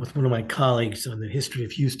with one of my colleagues on the history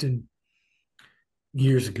of Houston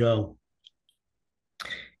years ago,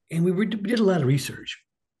 and we did a lot of research.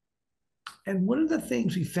 And one of the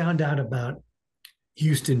things we found out about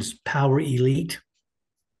Houston's power elite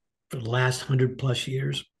for the last 100 plus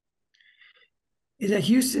years is that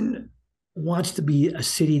Houston wants to be a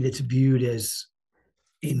city that's viewed as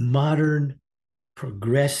a modern,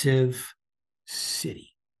 progressive city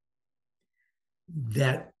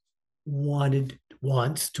that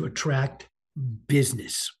wants to attract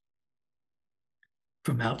business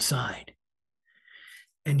from outside.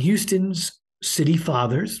 And Houston's city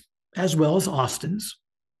fathers, as well as Austin's,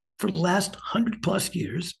 for the last 100 plus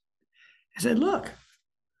years, said, look,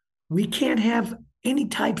 we can't have any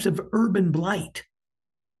types of urban blight,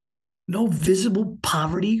 no visible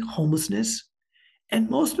poverty, homelessness, and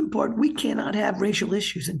most important, we cannot have racial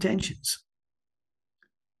issues and tensions.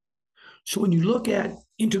 So when you look at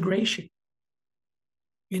integration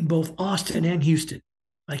in both Austin and Houston,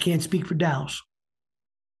 I can't speak for Dallas.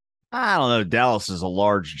 I don't know. Dallas is a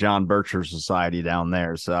large John Bircher society down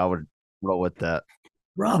there, so I would roll with that.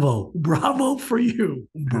 Bravo. Bravo for you.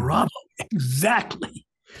 Bravo. Exactly.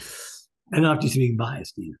 And not just being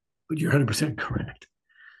biased either, but you're 100% correct.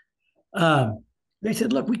 They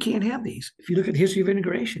said, look, we can't have these. If you look at the history of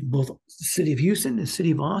integration, both the city of Houston and the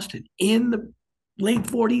city of Austin in the late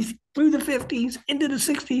 40s through the 50s into the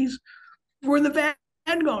 60s were the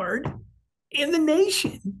vanguard in the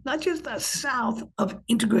nation, not just the South, of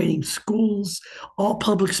integrating schools, all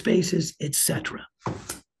public spaces, etc.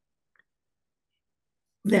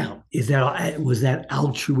 Now, was that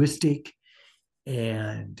altruistic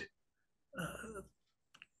and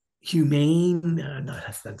humane? No,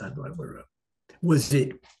 that's not the right word. Was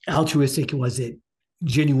it altruistic? Was it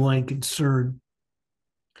genuine concern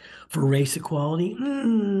for race equality?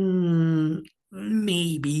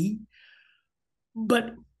 Maybe.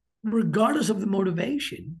 But regardless of the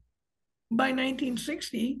motivation, by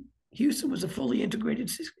 1960, Houston was a fully integrated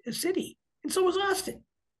city, and so was Austin.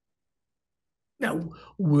 Now,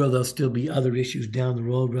 will there still be other issues down the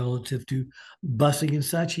road relative to busing and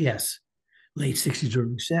such? Yes. Late 60s,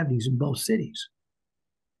 early 70s in both cities.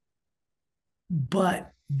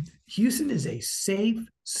 But Houston is a safe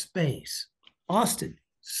space. Austin,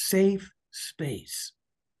 safe space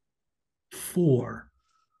for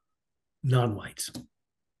non-whites.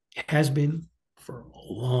 Has been for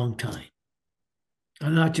a long time.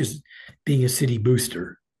 I'm not just being a city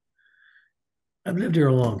booster. I've lived here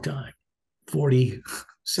a long time,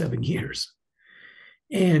 47 years.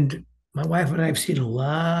 And my wife and I have seen a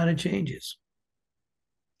lot of changes.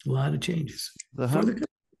 A lot of changes. The For home,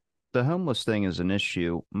 the homeless thing is an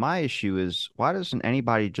issue. My issue is why doesn't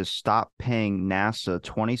anybody just stop paying NASA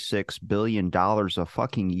 $26 billion a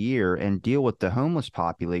fucking year and deal with the homeless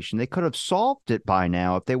population? They could have solved it by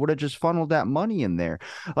now if they would have just funneled that money in there.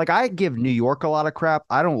 Like, I give New York a lot of crap.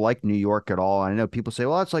 I don't like New York at all. I know people say,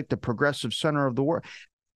 well, it's like the progressive center of the world.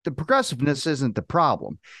 The progressiveness isn't the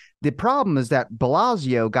problem. The problem is that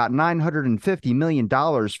Blasio got $950 million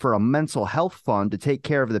for a mental health fund to take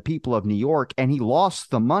care of the people of New York, and he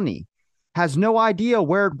lost the money, has no idea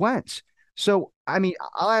where it went. So, I mean,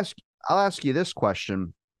 I'll ask you this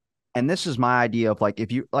question. And this is my idea of, like,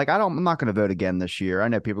 if you like, I'm not going to vote again this year. I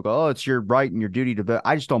know people go, oh, it's your right and your duty to vote.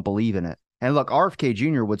 I just don't believe in it. And look, RFK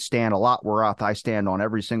Jr. would stand a lot where I stand on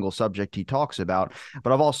every single subject he talks about.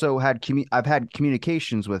 But I've also I've had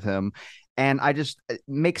communications with him, and it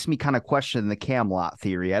makes me kind of question the Camelot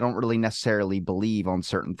theory. I don't really necessarily believe on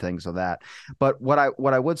certain things of that. But what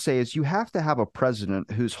I would say is you have to have a president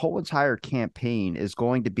whose whole entire campaign is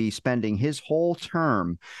going to be spending his whole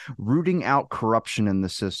term rooting out corruption in the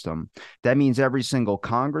system. That means every single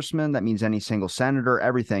congressman, that means any single senator,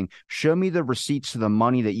 everything. Show me the receipts of the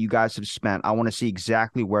money that you guys have spent. I want to see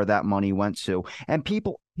exactly where that money went to. And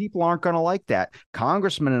people aren't going to like that.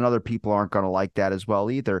 Congressmen and other people aren't going to like that as well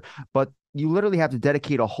either. But you literally have to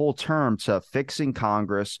dedicate a whole term to fixing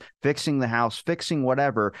Congress, fixing the House, fixing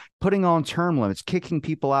whatever, putting on term limits, kicking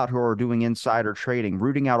people out who are doing insider trading,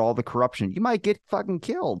 rooting out all the corruption. You might get fucking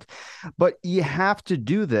killed, but you have to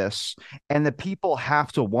do this, and the people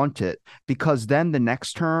have to want it, because then the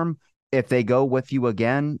next term, if they go with you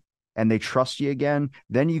again, and they trust you again,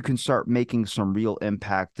 then you can start making some real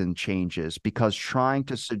impact and changes. Because trying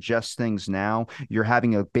to suggest things now, you're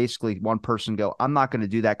having basically one person go, I'm not going to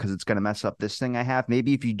do that because it's going to mess up this thing I have.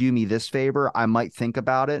 Maybe if you do me this favor, I might think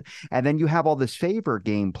about it. And then you have all this favor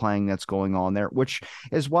game playing that's going on there, which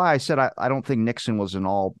is why I said I don't think Nixon was in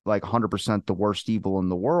all, like, 100% the worst evil in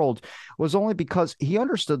the world, was only because he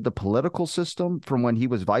understood the political system from when he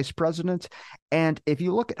was vice president. And if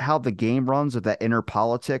you look at how the game runs of that inner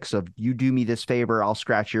politics of you do me this favor, I'll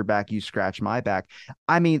scratch your back, you scratch my back.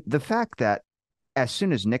 I mean, the fact that as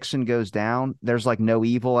soon as Nixon goes down, there's like no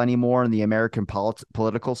evil anymore in the American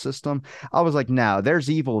political system. I was like, no, there's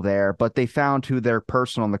evil there, but they found who their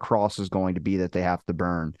person on the cross is going to be that they have to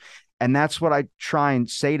burn. And that's what I try and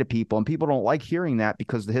say to people. And people don't like hearing that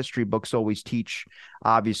because the history books always teach,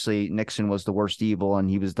 obviously, Nixon was the worst evil and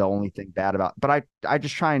he was the only thing bad about. But I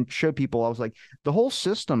just try and show people, I was like, the whole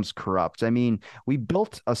system's corrupt. I mean, we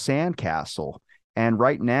built a sandcastle. And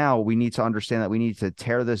right now, we need to understand that we need to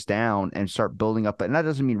tear this down and start building up. And that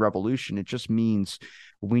doesn't mean revolution. It just means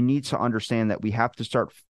we need to understand that we have to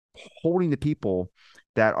start holding the people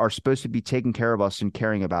that are supposed to be taking care of us and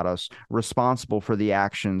caring about us responsible for the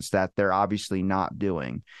actions that they're obviously not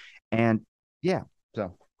doing. And yeah,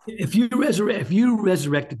 so If you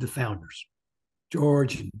resurrected the founders,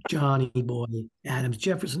 George and Johnny Boy, Adams,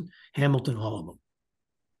 Jefferson, Hamilton, all of them,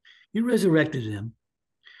 you resurrected them,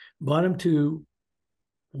 brought them to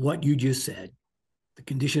what you just said, the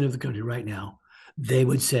condition of the country right now, they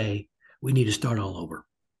would say, we need to start all over.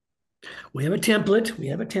 We have a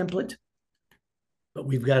template, but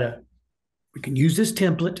we can use this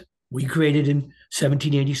template we created in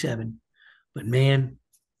 1787, but man,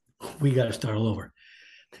 we got to start all over.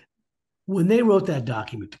 When they wrote that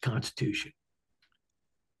document, the Constitution,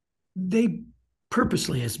 they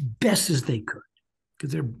purposely, as best as they could,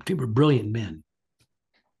 because they were brilliant men,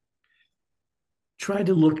 tried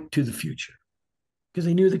to look to the future because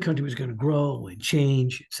they knew the country was going to grow and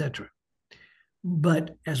change, etc.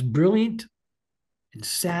 But as brilliant and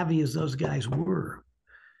savvy as those guys were,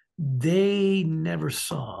 they never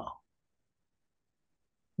saw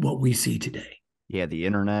what we see today. yeah, the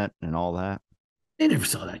internet and all that. They never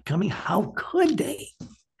saw that coming. How could they?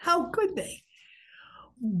 How could they?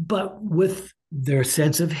 But with their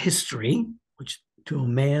sense of history, which to a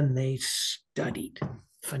man they studied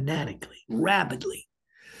fanatically, rapidly,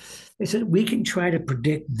 they said, we can try to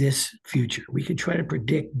predict this future. We can try to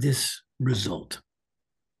predict this result,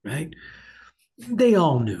 right? They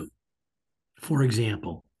all knew, for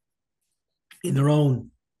example, in their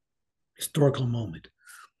own historical moment,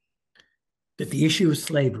 that the issue of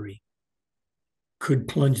slavery could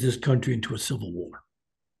plunge this country into a civil war.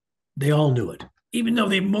 They all knew it. Even though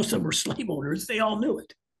most of them were slave owners, they all knew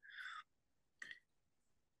it.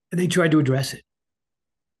 And they tried to address it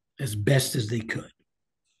as best as they could.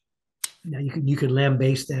 Now you could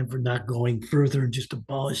lambaste them for not going further and just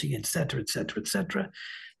abolishing, et cetera, et cetera, et cetera.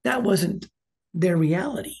 That wasn't their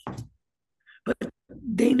reality. But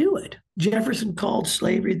they knew it. Jefferson called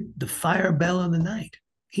slavery the fire bell in the night.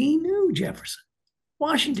 He knew Jefferson.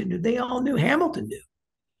 Washington knew. They all knew. Hamilton knew.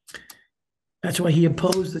 That's why he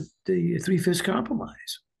opposed the Three-Fifths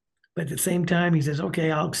Compromise. But at the same time, he says,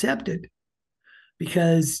 okay, I'll accept it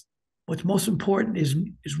because what's most important is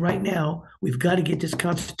right now, we've got to get this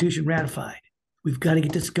Constitution ratified. We've got to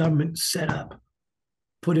get this government set up,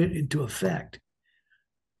 put it into effect.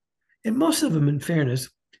 And most of them, in fairness,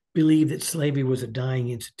 believed that slavery was a dying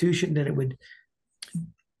institution, that it would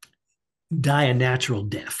die a natural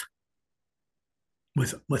death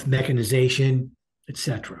with mechanization,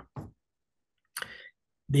 etc.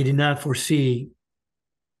 They did not foresee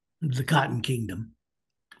the Cotton Kingdom,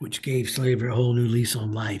 which gave slavery a whole new lease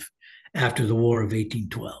on life after the War of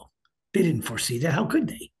 1812. They didn't foresee that. How could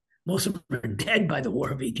they? Most of them are dead by the War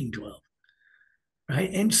of 1812, right?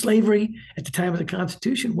 And slavery at the time of the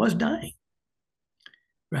Constitution was dying,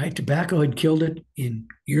 right? Tobacco had killed it in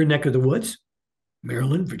your neck of the woods,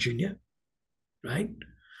 Maryland, Virginia, right?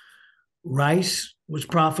 Rice was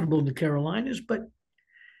profitable in the Carolinas, but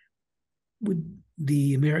with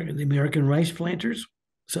the American rice planters,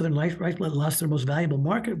 Southern rice planters lost their most valuable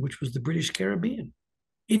market, which was the British Caribbean.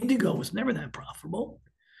 Indigo was never that profitable.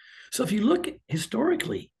 So if you look at,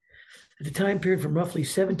 historically, at the time period from roughly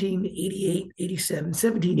 1788, 87,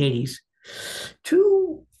 1780s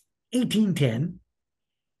to 1810,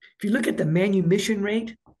 if you look at the manumission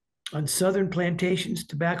rate on Southern plantations,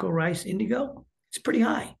 tobacco, rice, indigo, it's pretty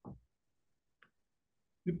high,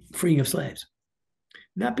 freeing of slaves.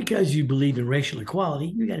 Not because you believe in racial equality,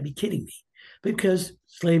 you got to be kidding me, but because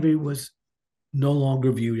slavery was no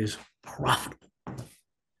longer viewed as profitable.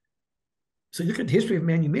 So look at the history of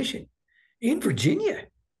manumission in Virginia,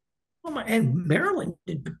 and Maryland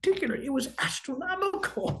in particular. It was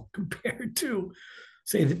astronomical compared to,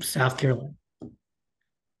 say, South Carolina.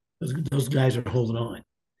 Those guys are holding on.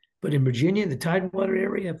 But in Virginia, the Tidewater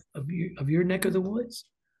area of your neck of the woods,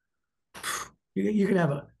 you can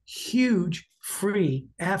have a huge free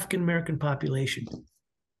African American population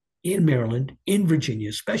in Maryland, in Virginia,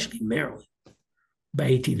 especially Maryland, by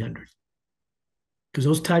 1800. because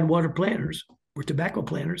those Tidewater planters were tobacco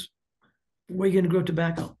planters. Where are you going to grow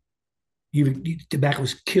tobacco?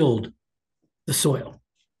 Tobacco's killed the soil.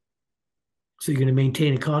 So you're going to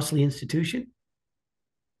maintain a costly institution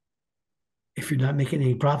if you're not making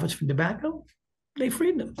any profits from tobacco? They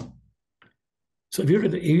freed them. So if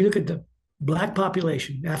you look at the black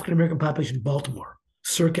population, African American population in Baltimore,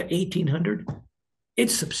 circa 1800,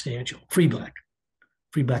 it's substantial. Free black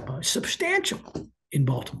population, substantial in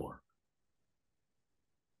Baltimore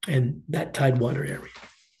and that Tidewater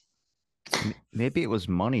area. Maybe it was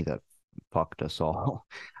money that fucked us all.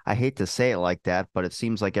 I hate to say it like that, but it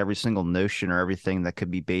seems like every single notion or everything that could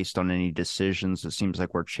be based on any decisions, it seems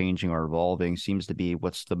like we're changing or evolving, seems to be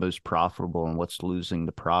what's the most profitable and what's losing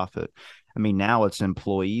the profit. I mean, now it's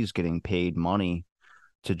employees getting paid money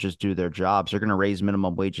to just do their jobs. They're going to raise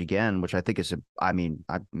minimum wage again, which I think is, I mean,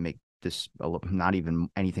 I make this not even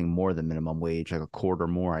anything more than minimum wage, like a quarter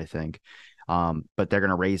more, I think. But they're going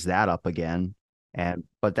to raise that up again.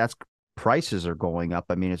 But that's prices are going up.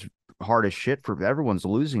 I mean, it's hard as shit for everyone's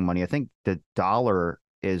losing money. I think the dollar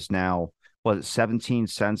is now, what, 17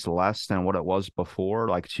 cents less than what it was before,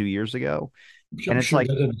 like 2 years ago. And I'm it's sure like,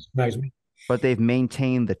 that doesn't surprise me. but they've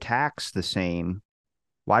maintained the tax the same.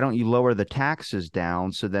 Why don't you lower the taxes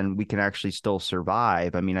down so then we can actually still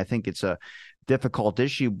survive? I mean, I think it's a difficult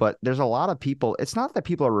issue, but there's a lot of people. It's not that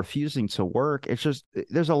people are refusing to work. It's just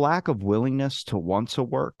there's a lack of willingness to want to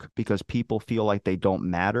work because people feel like they don't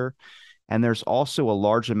matter. And there's also a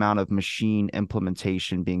large amount of machine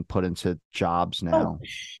implementation being put into jobs Oh, now.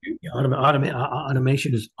 shoot.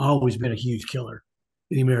 Automation has always been a huge killer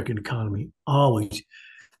in the American economy. Always.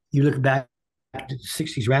 You look back to the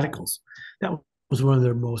 60s radicals, that was one of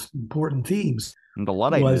their most important themes And the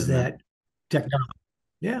Luddite was movement, that technology,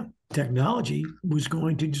 yeah, technology was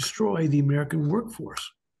going to destroy the American workforce.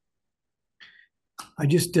 I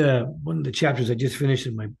just one of the chapters I just finished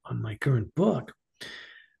in my on my current book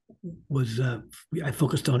was I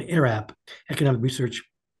focused on ARAP, Economic Research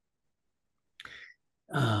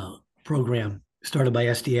Program, started by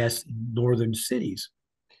SDS in northern cities,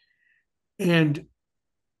 and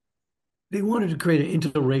they wanted to create an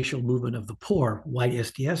interracial movement of the poor. White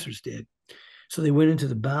SDSers did, so they went into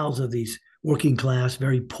the bowels of these working class,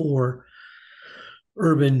 very poor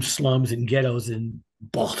urban slums and ghettos in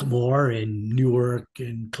Baltimore and Newark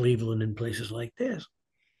and Cleveland and places like this.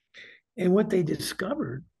 And what they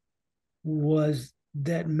discovered was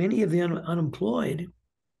that many of the unemployed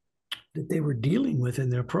that they were dealing with in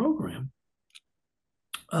their program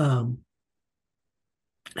um,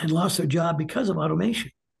 had lost their job because of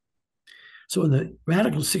automation. So, in the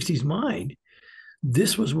radical 60s mind,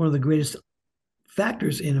 this was one of the greatest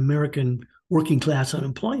factors in American working class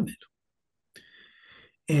unemployment.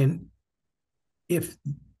 And if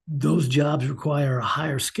those jobs require a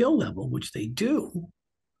higher skill level, which they do,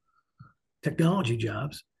 technology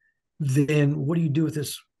jobs, then what do you do with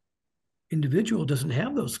this individual who doesn't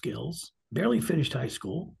have those skills, barely finished high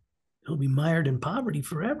school? He'll be mired in poverty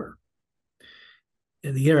forever.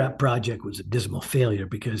 And the AirApp project was a dismal failure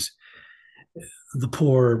because the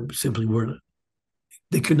poor simply weren't,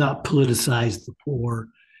 they could not politicize the poor.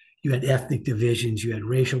 You had ethnic divisions, you had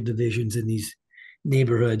racial divisions in these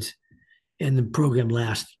neighborhoods, and the program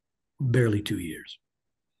lasted barely 2 years.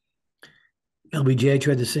 LBJ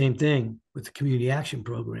tried the same thing with the Community Action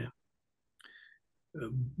Program.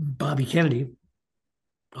 Bobby Kennedy,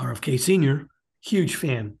 RFK Sr., huge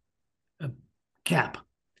fan of CAP.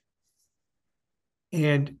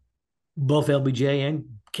 And both LBJ and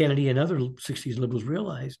Kennedy and other 60s liberals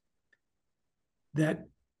realized that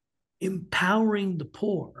empowering the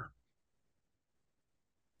poor,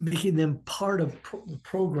 making them part of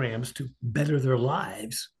programs to better their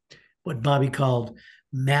lives, what Bobby called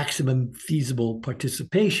maximum feasible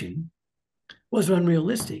participation, was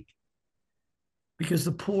unrealistic because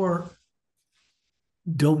the poor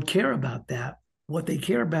don't care about that. What they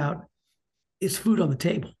care about is food on the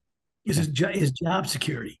table, is job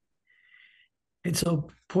security. And so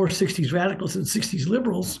poor 60s radicals and 60s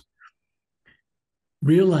liberals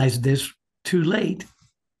realized this too late.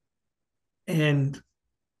 And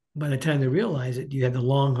by the time they realized it, you had the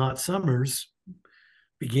long, hot summers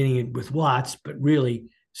beginning with Watts, but really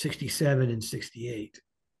 67 and 68.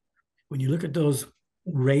 When you look at those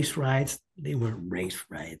race riots, they weren't race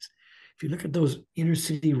riots. If you look at those inner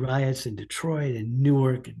city riots in Detroit and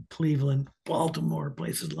Newark and Cleveland, Baltimore,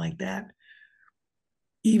 places like that,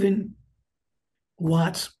 even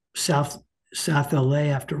Watts, South LA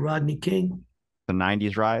after Rodney King. the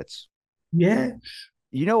 90s riots. Yeah.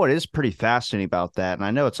 You know what is pretty fascinating about that, and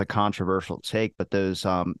I know it's a controversial take, but those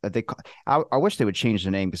I wish they would change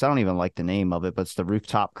the name because I don't even like the name of it, but it's the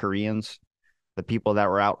rooftop Koreans, the people that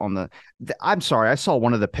were out on I'm sorry, I saw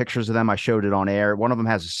one of the pictures of them. I showed it on air. One of them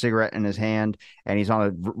has a cigarette in his hand and he's on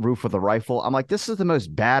a roof with a rifle. I'm like, this is the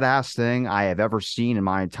most badass thing I have ever seen in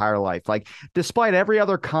my entire life. Like, despite every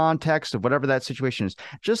other context of whatever that situation is,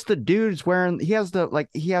 just the dude's wearing, he has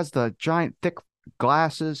the giant thick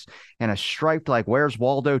glasses and a striped like Where's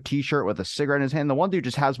Waldo t-shirt with a cigarette in his hand. The one dude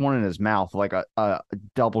just has one in his mouth, like a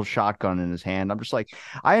double shotgun in his hand. I'm just like,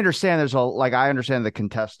 I understand I understand the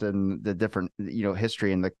contested and the different,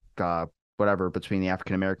 history and the whatever between the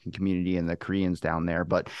African American community and the Koreans down there.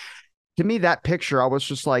 But to me, that picture, I was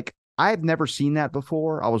just like, I've never seen that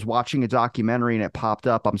before. I was watching a documentary and it popped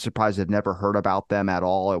up. I'm surprised I've never heard about them at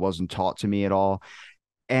all. It wasn't taught to me at all.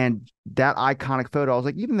 And that iconic photo, I was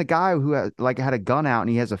like, even the guy who had a gun out and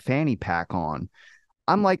he has a fanny pack on,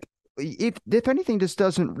 I'm like, if anything,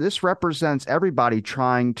 this represents everybody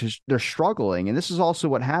they're struggling. And this is also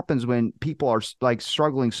what happens when people are like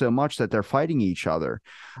struggling so much that they're fighting each other.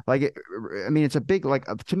 I mean, it's a big, like,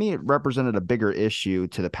 to me, it represented a bigger issue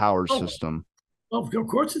to the power Oh, system. well, of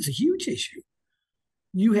course, it's a huge issue.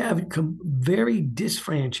 You have very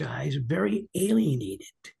disfranchised, very alienated,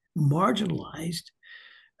 marginalized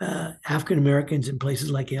African Americans in places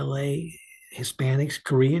like LA, Hispanics,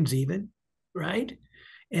 Koreans, even, right?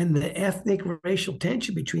 And the ethnic racial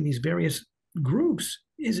tension between these various groups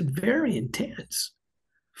is very intense.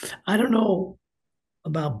 I don't know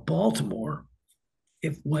about Baltimore,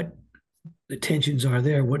 if what the tensions are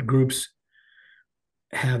there, what groups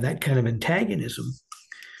have that kind of antagonism,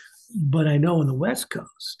 but I know in the West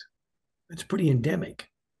Coast, it's pretty endemic.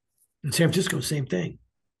 In San Francisco, same thing.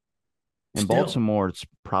 In Still, Baltimore, it's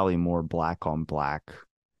probably more black on black.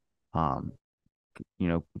 Um,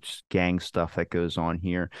 just gang stuff that goes on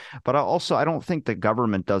here. But I don't think the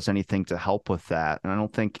government does anything to help with that. And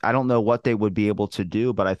I don't know what they would be able to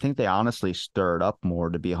do, but I think they honestly stir it up more,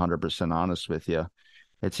 to be 100% honest with you.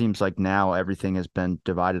 It seems like now everything has been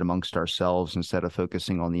divided amongst ourselves instead of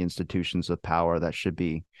focusing on the institutions of power that should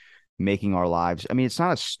be making our lives. I mean, it's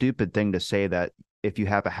not a stupid thing to say that if you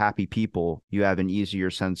have a happy people, you have an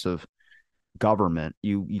easier sense of government.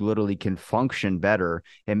 You literally can function better,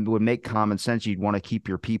 and it would make common sense. You'd want to keep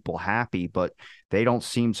your people happy, but they don't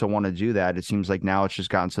seem to want to do that. It seems like now it's just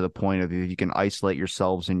gotten to the point of, if you can isolate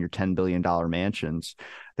yourselves in your $10 billion mansions,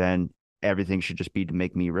 then everything should just be to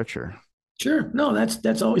make me richer. sure. No,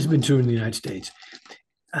 that's always been true in the United States.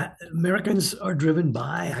 Americans are driven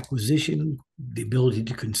by acquisition, the ability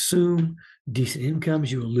to consume, decent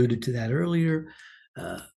incomes. You alluded to that earlier.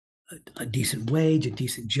 Uh, a decent wage, a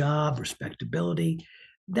decent job, respectability.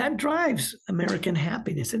 That drives American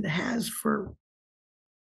happiness and it has for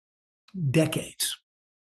decades,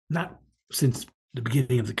 not since the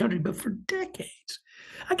beginning of the country, but for decades.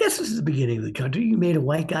 I guess this is the beginning of the country. You made a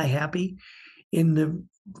white guy happy in the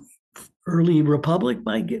early republic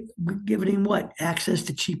by giving him what? Access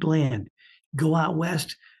to cheap land. Go out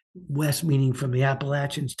west, west meaning from the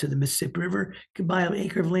Appalachians to the Mississippi River, could buy an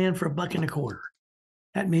acre of land for $1.25.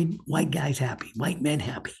 That made white guys happy, white men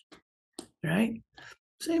happy, right?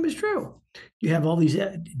 Same is true. You have all these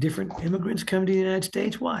different immigrants come to the United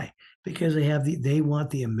States. Why? Because they want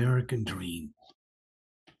the American dream,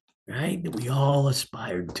 right? That we all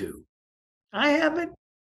aspired to. I haven't.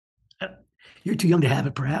 Uh, You're too young to have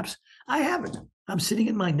it, perhaps. I haven't. I'm sitting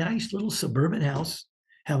in my nice little suburban house,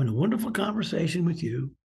 having a wonderful conversation with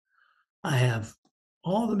you. I have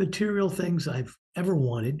all the material things I've ever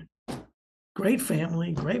wanted. Great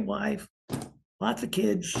family, great wife, lots of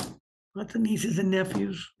kids, lots of nieces and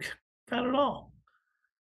nephews. Got it all,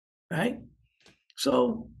 right?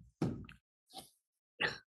 So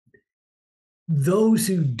those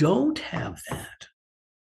who don't have that,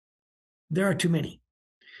 there are too many.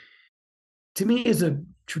 To me, as a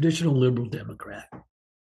traditional liberal Democrat,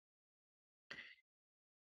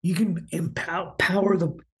 you can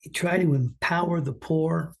try to empower the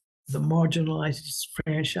poor, the marginalized,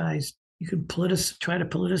 disenfranchised. You can try to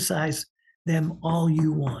politicize them all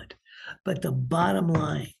you want. But the bottom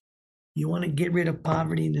line, you want to get rid of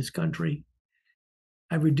poverty in this country,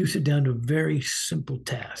 I reduce it down to a very simple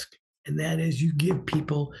task. And that is you give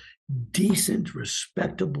people decent,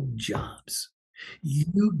 respectable jobs.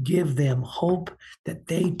 You give them hope that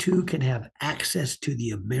they too can have access to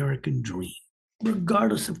the American dream,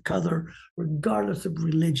 regardless of color, regardless of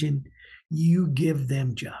religion. You give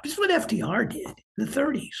them jobs. This is what FDR did in the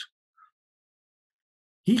 30s.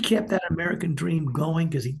 He kept that American dream going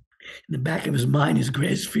because in the back of his mind, his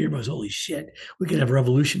greatest fear was, holy shit, we could have a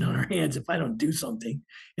revolution on our hands if I don't do something.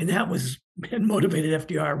 And that was and motivated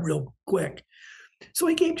FDR real quick. So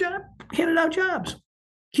he handed out jobs.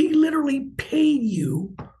 He literally paid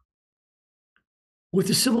you with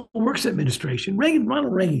the Civil Works Administration.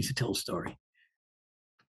 Ronald Reagan used to tell a story.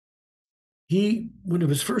 One of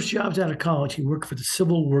his first jobs out of college, he worked for the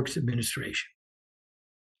Civil Works Administration,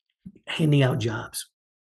 handing out jobs.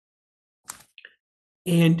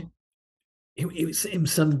 And it was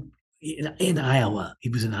in in Iowa. He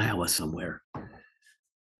was in Iowa somewhere,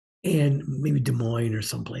 and maybe Des Moines or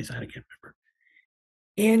someplace. I can't remember.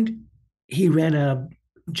 And he ran out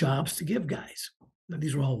of jobs to give guys. Now,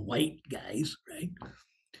 these were all white guys, right?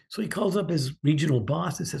 So he calls up his regional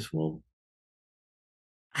boss and says, "Well,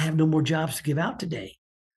 I have no more jobs to give out today.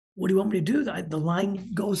 What do you want me to do?" The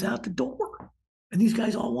line goes out the door, and these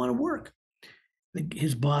guys all want to work.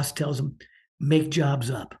 His boss tells him, "Make jobs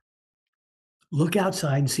up. Look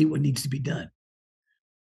outside and see what needs to be done."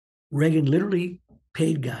 Reagan literally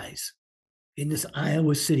paid guys in this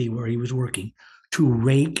Iowa city where he was working to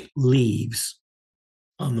rake leaves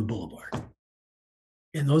on the boulevard.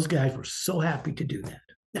 And those guys were so happy to do that.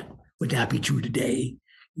 Now, would that be true today?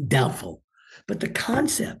 Doubtful. But the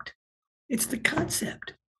concept, it's the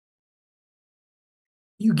concept.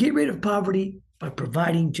 You get rid of poverty by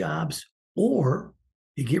providing jobs, or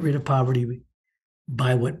you get rid of poverty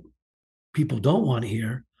by what people don't want to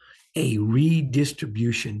hear, a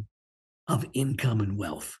redistribution of income and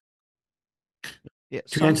wealth. Yeah,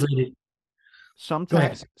 Translated, go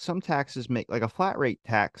ahead. some taxes make like a flat rate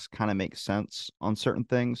tax kind of makes sense on certain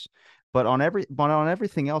things, but on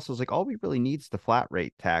everything else, it's like all we really need is the flat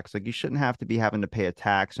rate tax. Like you shouldn't have to be having to pay a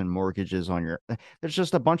tax and mortgages on your. There's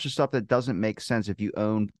just a bunch of stuff that doesn't make sense if you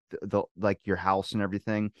own the like your house and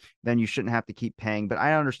everything. Then you shouldn't have to keep paying. But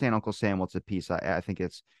I understand Uncle Sam wants a piece. I think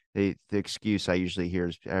it's the excuse I usually hear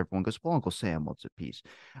is everyone goes, "Well, Uncle Sam wants a piece."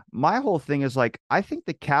 My whole thing is like I think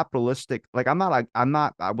the capitalistic like I'm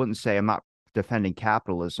not I wouldn't say I'm not defending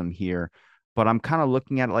capitalism here, but I'm kind of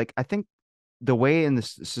looking at it like I think the way in the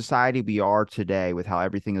society we are today with how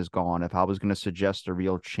everything is gone, if I was going to suggest a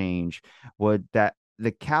real change, would that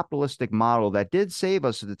the capitalistic model that did save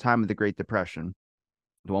us at the time of the Great Depression,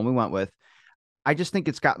 the one we went with, I just think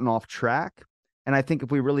it's gotten off track. And I think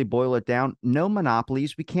if we really boil it down, no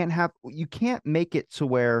monopolies. You can't make it to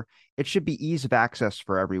where it should be ease of access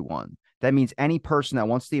for everyone. That means any person that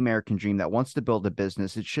wants the American dream, that wants to build a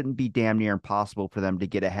business, it shouldn't be damn near impossible for them to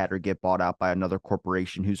get ahead or get bought out by another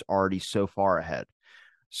corporation who's already so far ahead.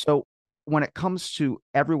 So when it comes to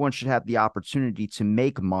everyone should have the opportunity to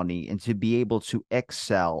make money and to be able to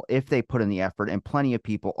excel if they put in the effort, and plenty of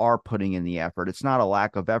people are putting in the effort. It's not a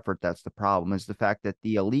lack of effort that's the problem. It's the fact that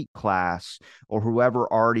the elite class or whoever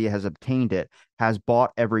already has obtained it has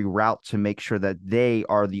bought every route to make sure that they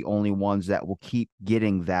are the only ones that will keep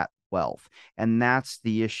getting that wealth. And that's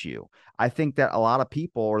the issue. I think that a lot of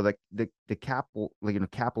people or the capital like in a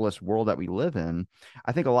capitalist world that we live in,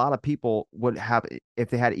 I think a lot of people would have, if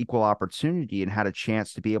they had equal opportunity and had a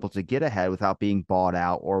chance to be able to get ahead without being bought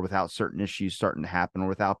out or without certain issues starting to happen or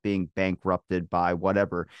without being bankrupted by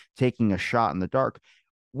whatever, taking a shot in the dark.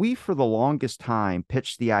 We, for the longest time,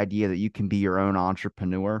 pitched the idea that you can be your own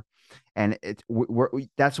entrepreneur. And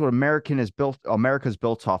that's what America's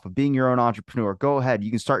built off of being your own entrepreneur. Go ahead. You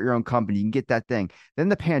can start your own company. You can get that thing. Then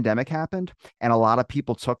the pandemic happened and a lot of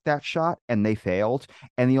people took that shot and they failed.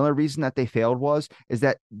 And the only reason that they failed is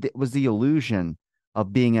that it was the illusion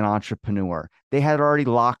of being an entrepreneur. They had already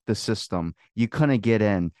locked the system. You couldn't get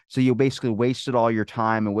in. So you basically wasted all your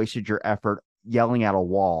time and wasted your effort yelling at a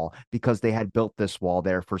wall because they had built this wall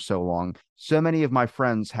there for so long. So many of my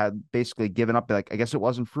friends had basically given up. Like, I guess it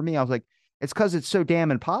wasn't for me. I was like, it's because it's so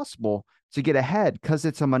damn impossible to get ahead because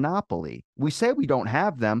it's a monopoly. We say we don't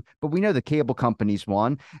have them, but we know the cable companies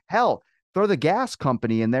won. Hell, throw the gas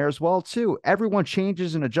company in there as well too. Everyone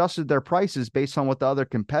changes and adjusted their prices based on what the other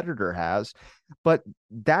competitor has. But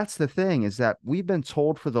that's the thing, is that we've been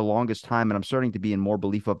told for the longest time, and I'm starting to be in more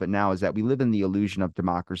belief of it now, is that we live in the illusion of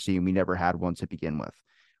democracy and we never had one to begin with.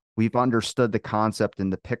 We've understood the concept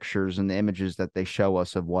and the pictures and the images that they show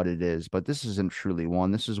us of what it is, but this isn't truly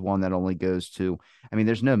one. This is one that only goes to, I mean,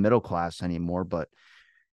 there's no middle class anymore, but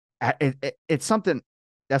it's something.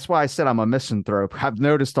 That's why I said I'm a misanthrope. I've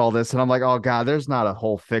noticed all this, and I'm like, oh god, there's not a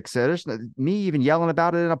whole fix. There's me even yelling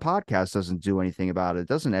about it in a podcast doesn't do anything about it. It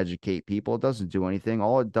doesn't educate people. It doesn't do anything.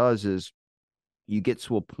 All it does is you get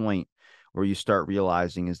to a point where you start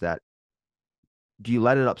realizing is that, do you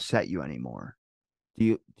let it upset you anymore?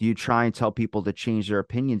 Do you try and tell people to change their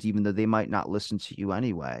opinions even though they might not listen to you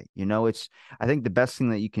anyway? It's I think the best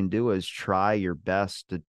thing that you can do is try your best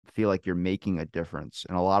to feel like you're making a difference.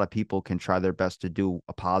 And a lot of people can try their best to do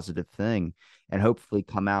a positive thing and hopefully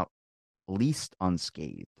come out least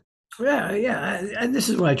unscathed. Yeah, yeah. And this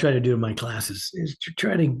is what I try to do in my classes is to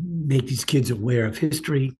try to make these kids aware of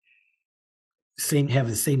history, have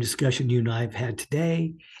the same discussion you and I have had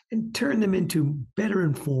today, and turn them into better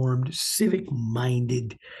informed, civic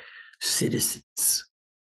minded citizens.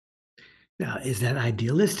 Now, is that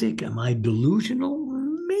idealistic? Am I delusional?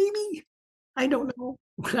 Maybe. I don't know.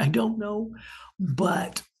 I don't know.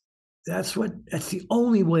 But that's the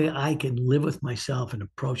only way I can live with myself and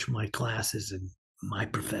approach my classes and my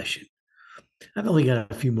profession. I've only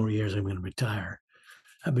got a few more years. I'm going to retire.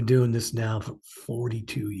 I've been doing this now for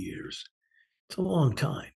 42 years. It's a long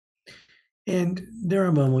time. And there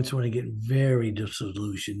are moments when I get very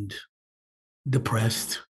disillusioned,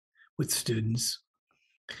 depressed with students.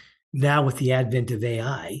 Now, with the advent of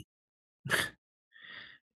AI,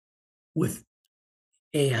 with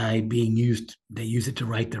AI being used, they use it to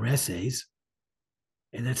write their essays.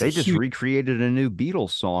 And that's a They just huge, recreated a new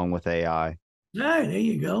Beatles song with AI, all right, there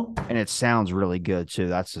you go. and it sounds really good too.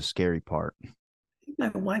 That's the scary part. My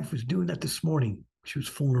wife was doing that this morning. She was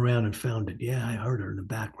fooling around and found it. Yeah, I heard her in the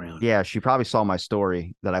background. Yeah, she probably saw my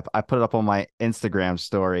story that I put it up on my Instagram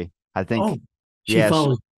story. I think, Oh, she yeah,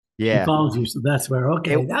 follows. She yeah. follows you, so that's where. It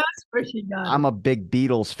Okay, that's where she got I'm it. a big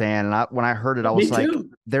Beatles fan, and when I heard it, I Me was like, too.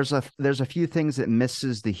 there's a few things that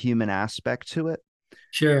misses the human aspect to it,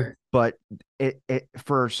 Sure. but it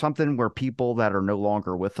for something where people that are no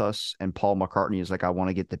longer with us, and Paul McCartney is like, I want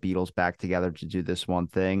to get the Beatles back together to do this one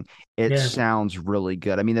thing. It Yeah. sounds really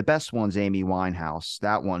good. I mean, the best one's Amy Winehouse.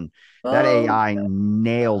 That one, that Oh, AI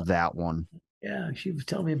nailed that one. yeah. She was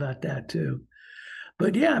telling me about that too.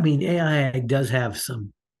 But yeah, I mean, AI does have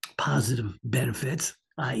some positive benefits,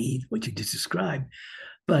 i.e., what you just described.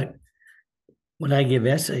 But when I give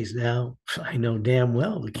essays now, I know damn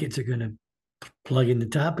well the kids are going to plug in the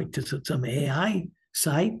topic to some AI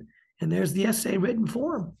site, and there's the essay written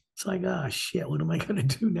for them. It's like, ah, shit, what am I going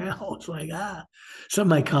to do now? It's like, some of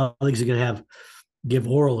my colleagues are going to have give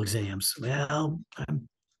oral exams. Well, I'm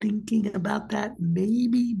thinking about that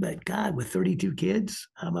maybe, but God, with 32 kids,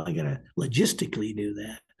 how am I going to logistically do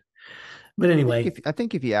that? But anyway, I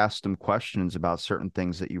think if you asked them questions about certain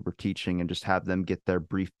things that you were teaching and just have them get their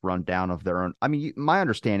brief rundown of their own, I mean, my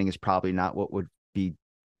understanding is probably not what would be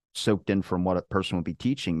soaked in from what a person would be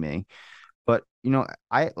teaching me. But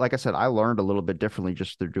like I said, I learned a little bit differently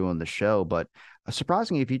just through doing the show. But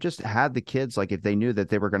surprisingly, if you just had the kids, like if they knew that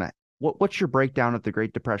they were gonna, what's your breakdown of the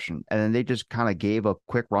Great Depression, and then they just kind of gave a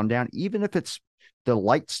quick rundown, even if it's the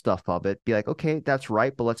light stuff of it, be like, okay, that's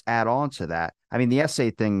right, but let's add on to that. I mean, the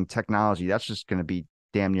essay thing, technology, that's just going to be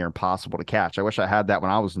damn near impossible to catch. I wish I had that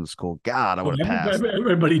when I was in school. God, I would have passed.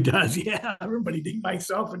 everybody does. Yeah, everybody,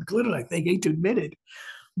 myself included, I think, hate to admit it.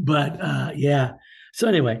 But yeah. So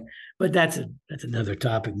anyway, but that's another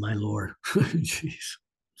topic, my lord. Jeez.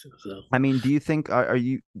 So, I mean, do you think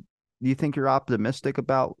do you think you're optimistic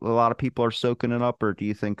about a lot of people are soaking it up, or do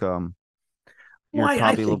you think well, you're I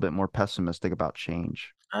probably a little think bit more pessimistic about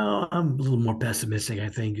change? I'm a little more pessimistic. I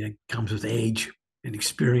think it comes with age and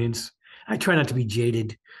experience. I try not to be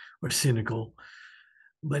jaded or cynical,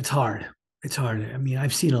 but it's hard. It's hard. I mean,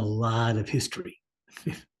 I've seen a lot of history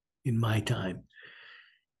in my time,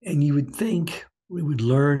 and you would think we would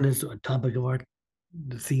learn as a topic of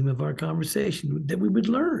the theme of our conversation that we would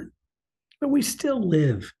learn, but we still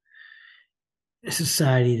live in a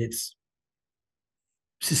society that's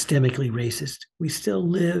systemically racist. We still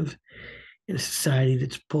live in a society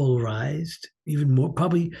that's polarized, even more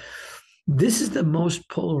probably. This is the most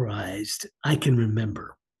polarized I can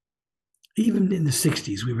remember. Even in the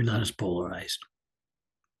 60s, we were not as polarized.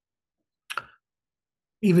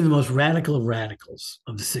 Even the most radical of radicals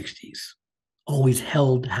of the 60s always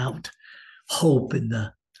held out hope in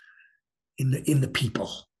the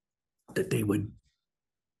people that they would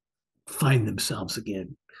find themselves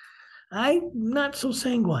again. I'm not so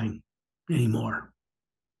sanguine anymore.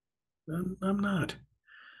 I'm not.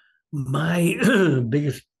 My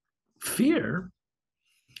biggest fear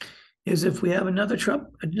is if we have another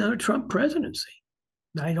Trump presidency.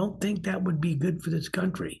 I don't think that would be good for this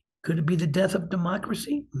country. Could it be the death of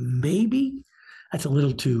democracy? Maybe. That's a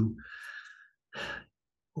little too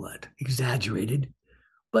exaggerated,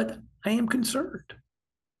 but I am concerned.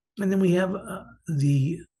 And then we have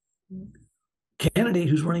the candidate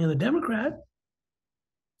who's running on the Democrat.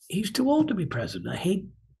 He's too old to be president. I hate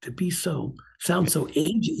to be sound so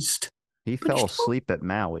ageist, He but he's fell too old. asleep at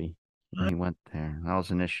Maui when he went there. That was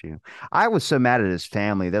an issue. I was so mad at his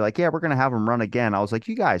family. They're like, "Yeah, we're gonna have him run again." I was like,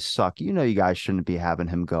 "You guys suck. You know, you guys shouldn't be having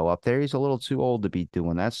him go up there. He's a little too old to be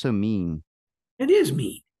doing that. So mean." It is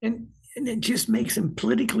mean, and it just makes him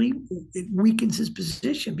politically. It weakens his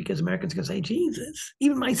position because Americans can say, "Jesus."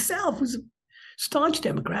 Even myself, who's a staunch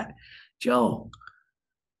Democrat, Joe,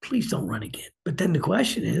 please don't run again. But then the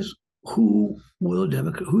question is,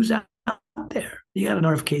 who's out there? You got an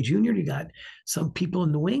RFK Jr., you got some people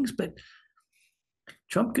in the wings, but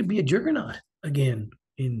Trump could be a juggernaut again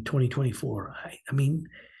in 2024. I mean,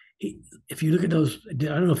 if you look at those, I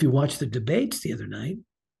don't know if you watched the debates the other night.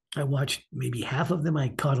 I watched maybe half of them. I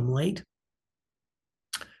caught them late.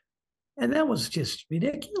 And that was just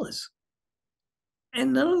ridiculous.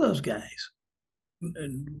 And none of those guys,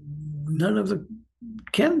 none of the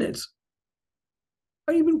candidates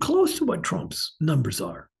are even close to what Trump's numbers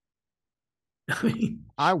are. I mean,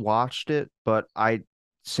 I watched it, but I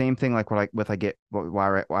same thing like what I get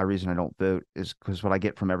why reason I don't vote is because what I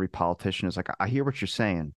get from every politician is like I hear what you're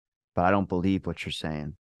saying, but I don't believe what you're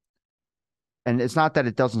saying. And it's not that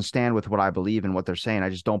it doesn't stand with what I believe in what they're saying. I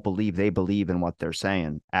just don't believe they believe in what they're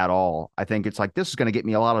saying at all. I think it's like this is going to get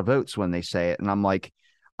me a lot of votes when they say it, and I'm like,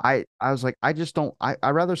 I was like, I just don't. I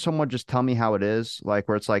rather someone just tell me how it is, like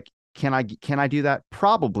where it's like, can I do that?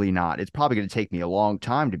 Probably not. It's probably going to take me a long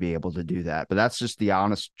time to be able to do that, but that's just the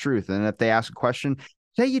honest truth. And if they ask a question,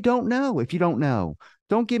 say you don't know. If you don't know,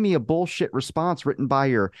 don't give me a bullshit response written by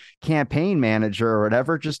your campaign manager or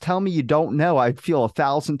whatever. Just tell me you don't know. I'd feel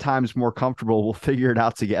 1,000 times more comfortable. We'll figure it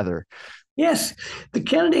out together. yes, the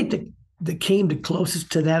candidate that came the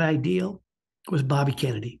closest to that ideal was Bobby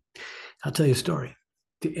Kennedy. I'll tell you a story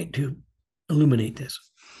to illuminate this.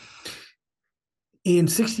 In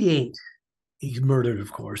 68, he's murdered,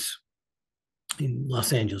 of course, in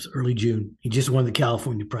Los Angeles, early June. He just won the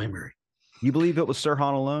California primary. You believe it was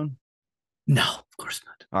Sirhan alone? No, of course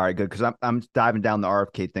not. All right, good. Because I'm diving down the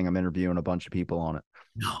RFK thing. I'm interviewing a bunch of people on it.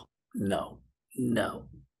 No, no, no.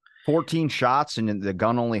 14 shots and the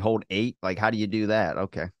gun only hold eight. Like, how do you do that?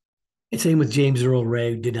 Okay. It's same with James Earl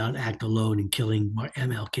Ray, who did not act alone in killing Yeah.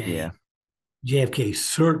 MLK. JFK,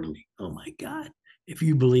 certainly. Oh my God. If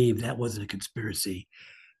you believe that wasn't a conspiracy,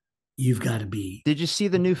 you've got to be. Did you see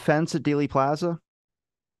the new fence at Dealey Plaza?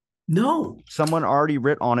 No. Someone already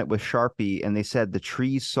writ on it with Sharpie and they said the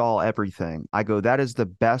trees saw everything. I go, that is the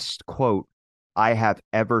best quote I have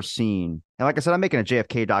ever seen. And like I said, I'm making a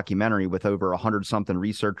JFK documentary with over 100 something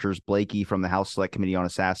researchers, Blakey from the House Select Committee on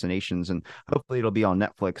Assassinations, and hopefully it'll be on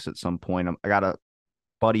Netflix at some point. I got a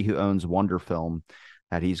buddy who owns Wonder Film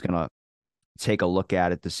that he's going to take a look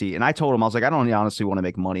at it to see. And I told him, I was like, I don't honestly want to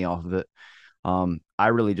make money off of it. I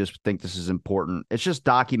really just think this is important. It's just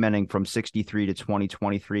documenting from 63 to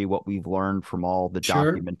 2023 what we've learned from all the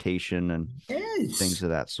Sure. documentation and things Yes. of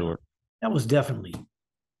that sort. That was definitely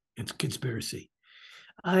it's conspiracy.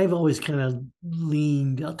 I've always kind of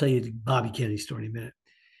leaned, I'll tell you the Bobby Kennedy story in a minute.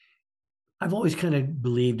 I've always kind of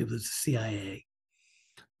believed it was the CIA,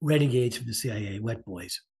 renegades from the CIA, wet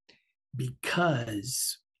boys,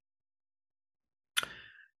 because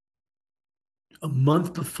a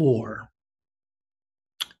month before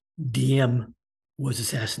DM was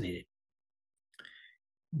assassinated,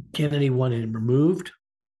 Kennedy wanted him removed,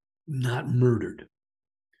 not murdered.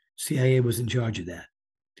 CIA was in charge of that.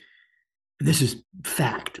 And this is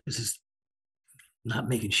fact. This is not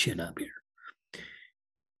making shit up here.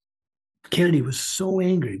 Kennedy was so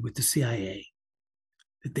angry with the CIA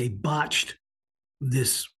that they botched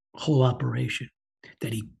this whole operation,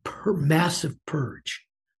 that he massive purge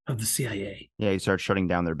of the CIA. Yeah, he started shutting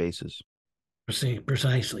down their bases.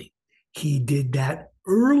 Precisely. He did that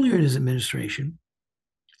earlier in his administration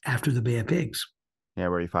after the Bay of Pigs. Yeah,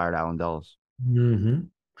 where he fired Alan Dulles. Mm-hmm.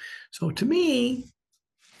 So to me,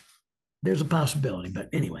 there's a possibility. But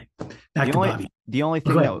anyway, back The to only Bobby. the only Oh,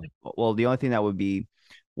 thing go that ahead. the only thing that would be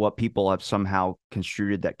what people have somehow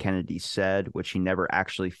construed that Kennedy said, which he never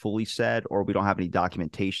actually fully said, or we don't have any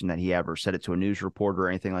documentation that he ever said it to a news reporter or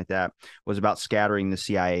anything like that, was about scattering the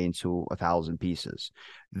CIA into 1,000 pieces.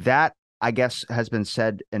 That I guess has been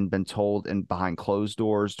said and been told and behind closed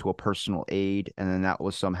doors to a personal aide, and then that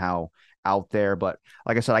was somehow out there. But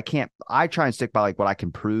like I said, I try and stick by like what I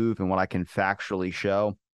can prove and what I can factually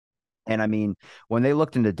show. And I mean, when they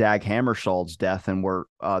looked into Dag Hammarskjöld's death and where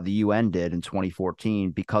the UN did in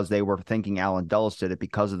 2014, because they were thinking Alan Dulles did it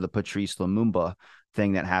because of the Patrice Lumumba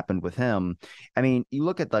thing that happened with him. I mean, you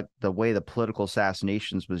look at the way the political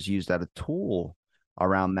assassinations was used as a tool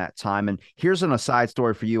around that time. And here's an aside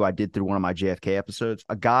story for you. I did through one of my JFK episodes.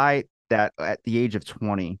 A guy that at the age of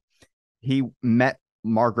 20, he met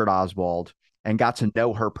Margaret Oswald and got to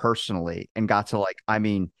know her personally and got to like, I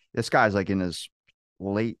mean, this guy's like in his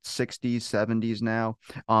late 60s, 70s now.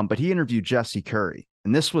 But he interviewed Jesse Curry.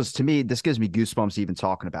 And this was, to me, this gives me goosebumps even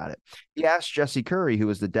talking about it. He asked Jesse Curry, who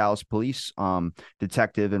was the Dallas police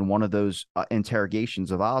detective in one of those interrogations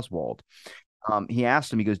of Oswald. He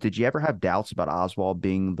asked him, he goes, did you ever have doubts about Oswald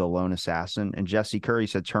being the lone assassin? And Jesse Curry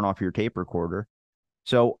said, turn off your tape recorder.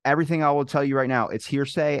 So everything I will tell you right now, it's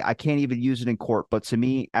hearsay. I can't even use it in court. But to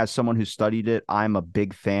me, as someone who studied it, I'm a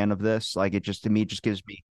big fan of this. Like it just to me, it just gives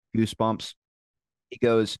me goosebumps. He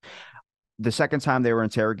goes, the second time they were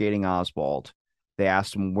interrogating Oswald, they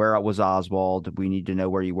asked him, where was Oswald? We need to know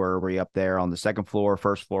where you were. Were you up there on the second floor,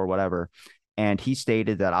 first floor, whatever? And he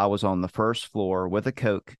stated that I was on the first floor with a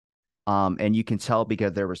Coke. And you can tell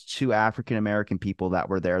because there was two African American people that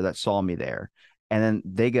were there that saw me there. And then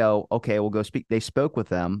they go, okay, we'll go speak. They spoke with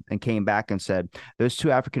them and came back and said, those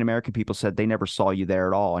two African American people said they never saw you there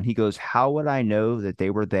at all. And he goes, how would I know that they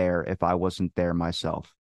were there if I wasn't there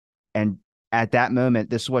myself? And at that moment,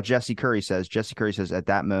 this is what Jesse Curry says. Jesse Curry says, at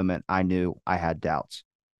that moment, I knew I had doubts.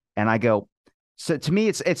 And I go, so to me,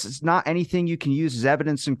 it's not anything you can use as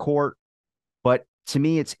evidence in court, but to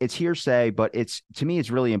me, it's hearsay. But it's to me,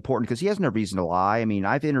 it's really important because he has no reason to lie. I mean,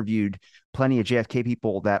 I've interviewed plenty of JFK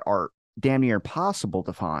people that are damn near impossible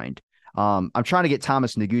to find. I'm trying to get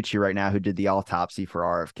Thomas Noguchi right now, who did the autopsy for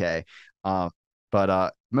RFK. Uh,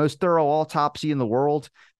 but most thorough autopsy in the world,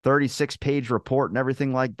 36-page report and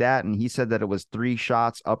everything like that. And he said that it was 3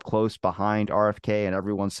 shots up close behind RFK, and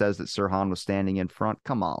everyone says that Sirhan was standing in front.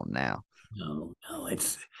 Come on now. No, no,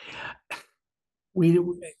 it's we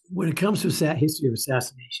when it comes to history of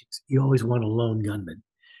assassinations, you always want a lone gunman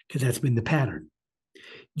because that's been the pattern.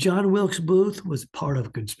 John Wilkes Booth was part of a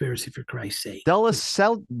conspiracy, for Christ's sake.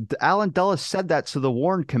 Alan Dulles said that to the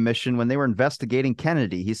Warren Commission when they were investigating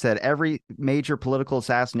Kennedy. He said every major political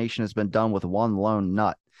assassination has been done with one lone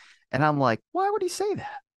nut. And I'm like, why would he say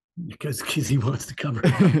that? Because he wants to cover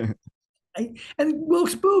it up. And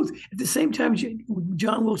Wilkes Booth, at the same time,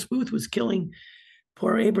 John Wilkes Booth was killing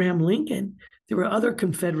poor Abraham Lincoln. There were other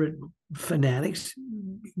Confederate fanatics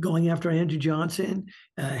going after Andrew Johnson,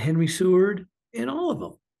 Henry Seward, and all of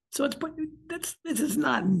them. So this is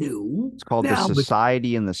not new. It's called the Now, but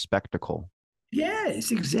Society and the Spectacle.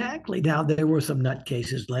 yes, exactly. Now there were some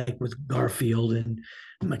nutcases like with Garfield and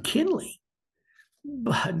McKinley,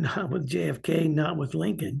 but not with JFK, not with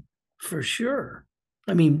Lincoln, for sure.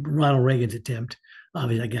 I mean, Ronald Reagan's attempt.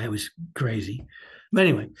 Obviously, that guy was crazy. But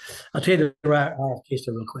anyway, I'll tell you the RFK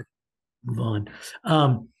story real quick. Move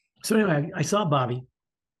on. So anyway, I saw Bobby.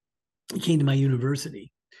 He came to my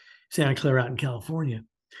university, Santa Clara, out in California,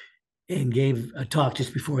 and gave a talk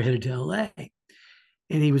just before he headed to LA.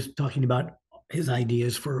 And he was talking about his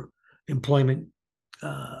ideas for employment,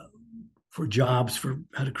 for jobs, for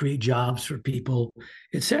how to create jobs for people,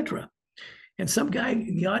 etc. And some guy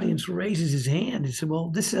in the audience raises his hand and said,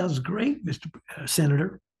 "Well, this sounds great, Mr.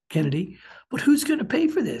 Senator Kennedy, but who's going to pay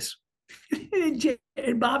for this?"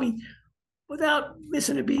 And Bobby, without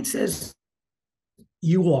missing a beat, says,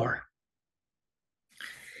 "You are."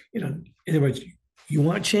 In other words, you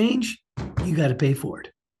want change, you got to pay for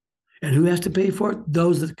it. And who has to pay for it?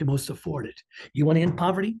 Those that can most afford it. You want to end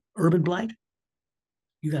poverty, urban blight?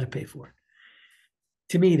 You got to pay for it.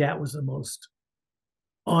 To me, that was the most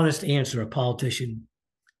honest answer a politician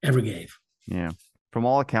ever gave. Yeah. From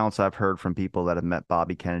all accounts I've heard from people that have met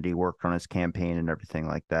Bobby Kennedy, worked on his campaign and everything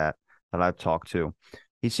like that, that I've talked to,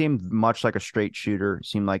 he seemed much like a straight shooter.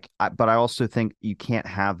 Seemed like, but I also think you can't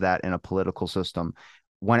have that in a political system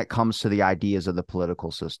when it comes to the ideas of the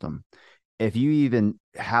political system. If you even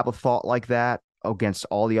have a thought like that against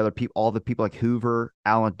all the other people, all the people like Hoover,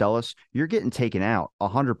 Allen Dulles, you're getting taken out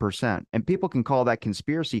 100%. And people can call that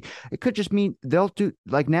conspiracy. It could just mean they'll do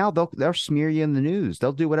like now they'll smear you in the news.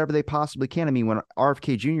 They'll do whatever they possibly can. I mean, when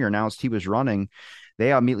RFK Jr. announced he was running,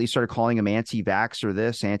 they immediately started calling him anti-vaxxer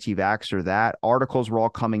this, anti-vaxxer that. Articles were all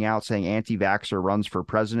coming out saying anti-vaxxer runs for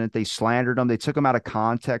president. They slandered him. They took him out of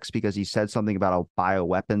context because he said something about a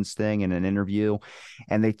bioweapons thing in an interview,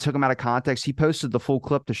 and they took him out of context. He posted the full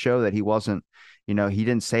clip to show that he wasn't, he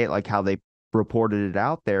didn't say it like how they reported it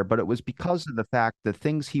out there, but it was because of the fact the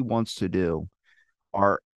things he wants to do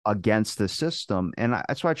are against the system. And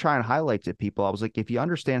that's why I try and highlight to people. I was like, if you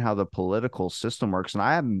understand how the political system works, and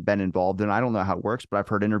I haven't been involved in, I don't know how it works, but I've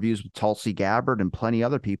heard interviews with Tulsi Gabbard and plenty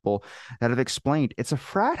other people that have explained it's a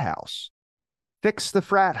frat house. Fix the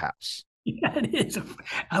frat house. Yeah, it is.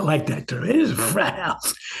 I like that term. It is a frat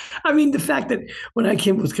house. I mean, the fact that when I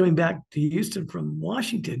was coming back to Houston from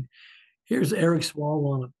Washington, here's Eric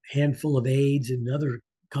Swalwell, a handful of aides and other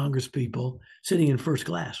Congress people sitting in first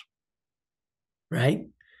class, right?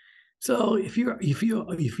 So if you are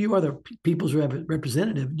the people's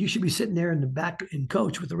representative, you should be sitting there in the back and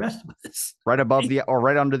coach with the rest of us. Right above or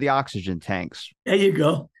right under the oxygen tanks. There you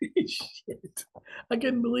go. Shit. I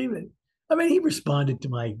couldn't believe it. I mean, he responded to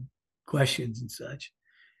my questions and such.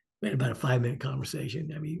 We had about a 5-minute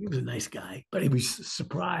conversation. I mean, he was a nice guy, but he was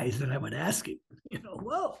surprised that I would ask him,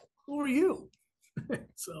 whoa, who are you?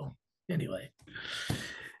 So Anyway.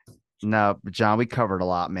 No, John, we covered a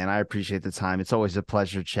lot, man. I appreciate the time. It's always a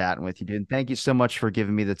pleasure chatting with you, dude. And thank you so much for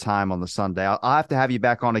giving me the time on the Sunday. I'll have to have you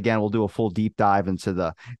back on again. We'll do a full deep dive into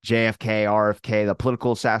the JFK, RFK, the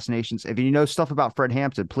political assassinations. If you know stuff about Fred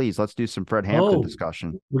Hampton, please let's do some Fred Hampton Oh,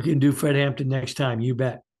 discussion. we can do Fred Hampton next time. You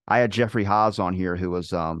bet. I had Jeffrey Haas on here, who was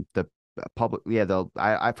the public, yeah,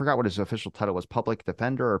 I forgot what his official title was, public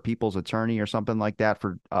defender or people's attorney or something like that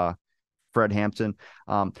for Fred Hampton.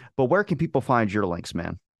 But where can people find your links,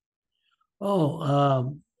 man? Oh,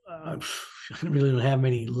 I really don't have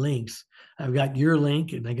many links. I've got your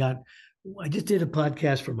link, and I just did a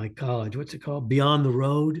podcast for my college. What's it called? Beyond the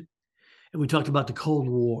Road. And we talked about the Cold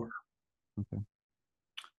War. Okay.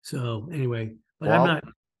 So anyway, but I'm Well, not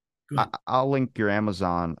good. I'll link your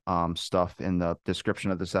Amazon stuff in the description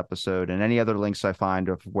of this episode and any other links I find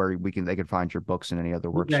of where they can find your books and any other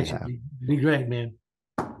works That you should have. be great, man.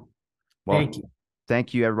 Well, Thank you.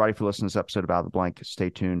 thank you everybody for listening to this episode about the blank. Stay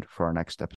tuned for our next episode.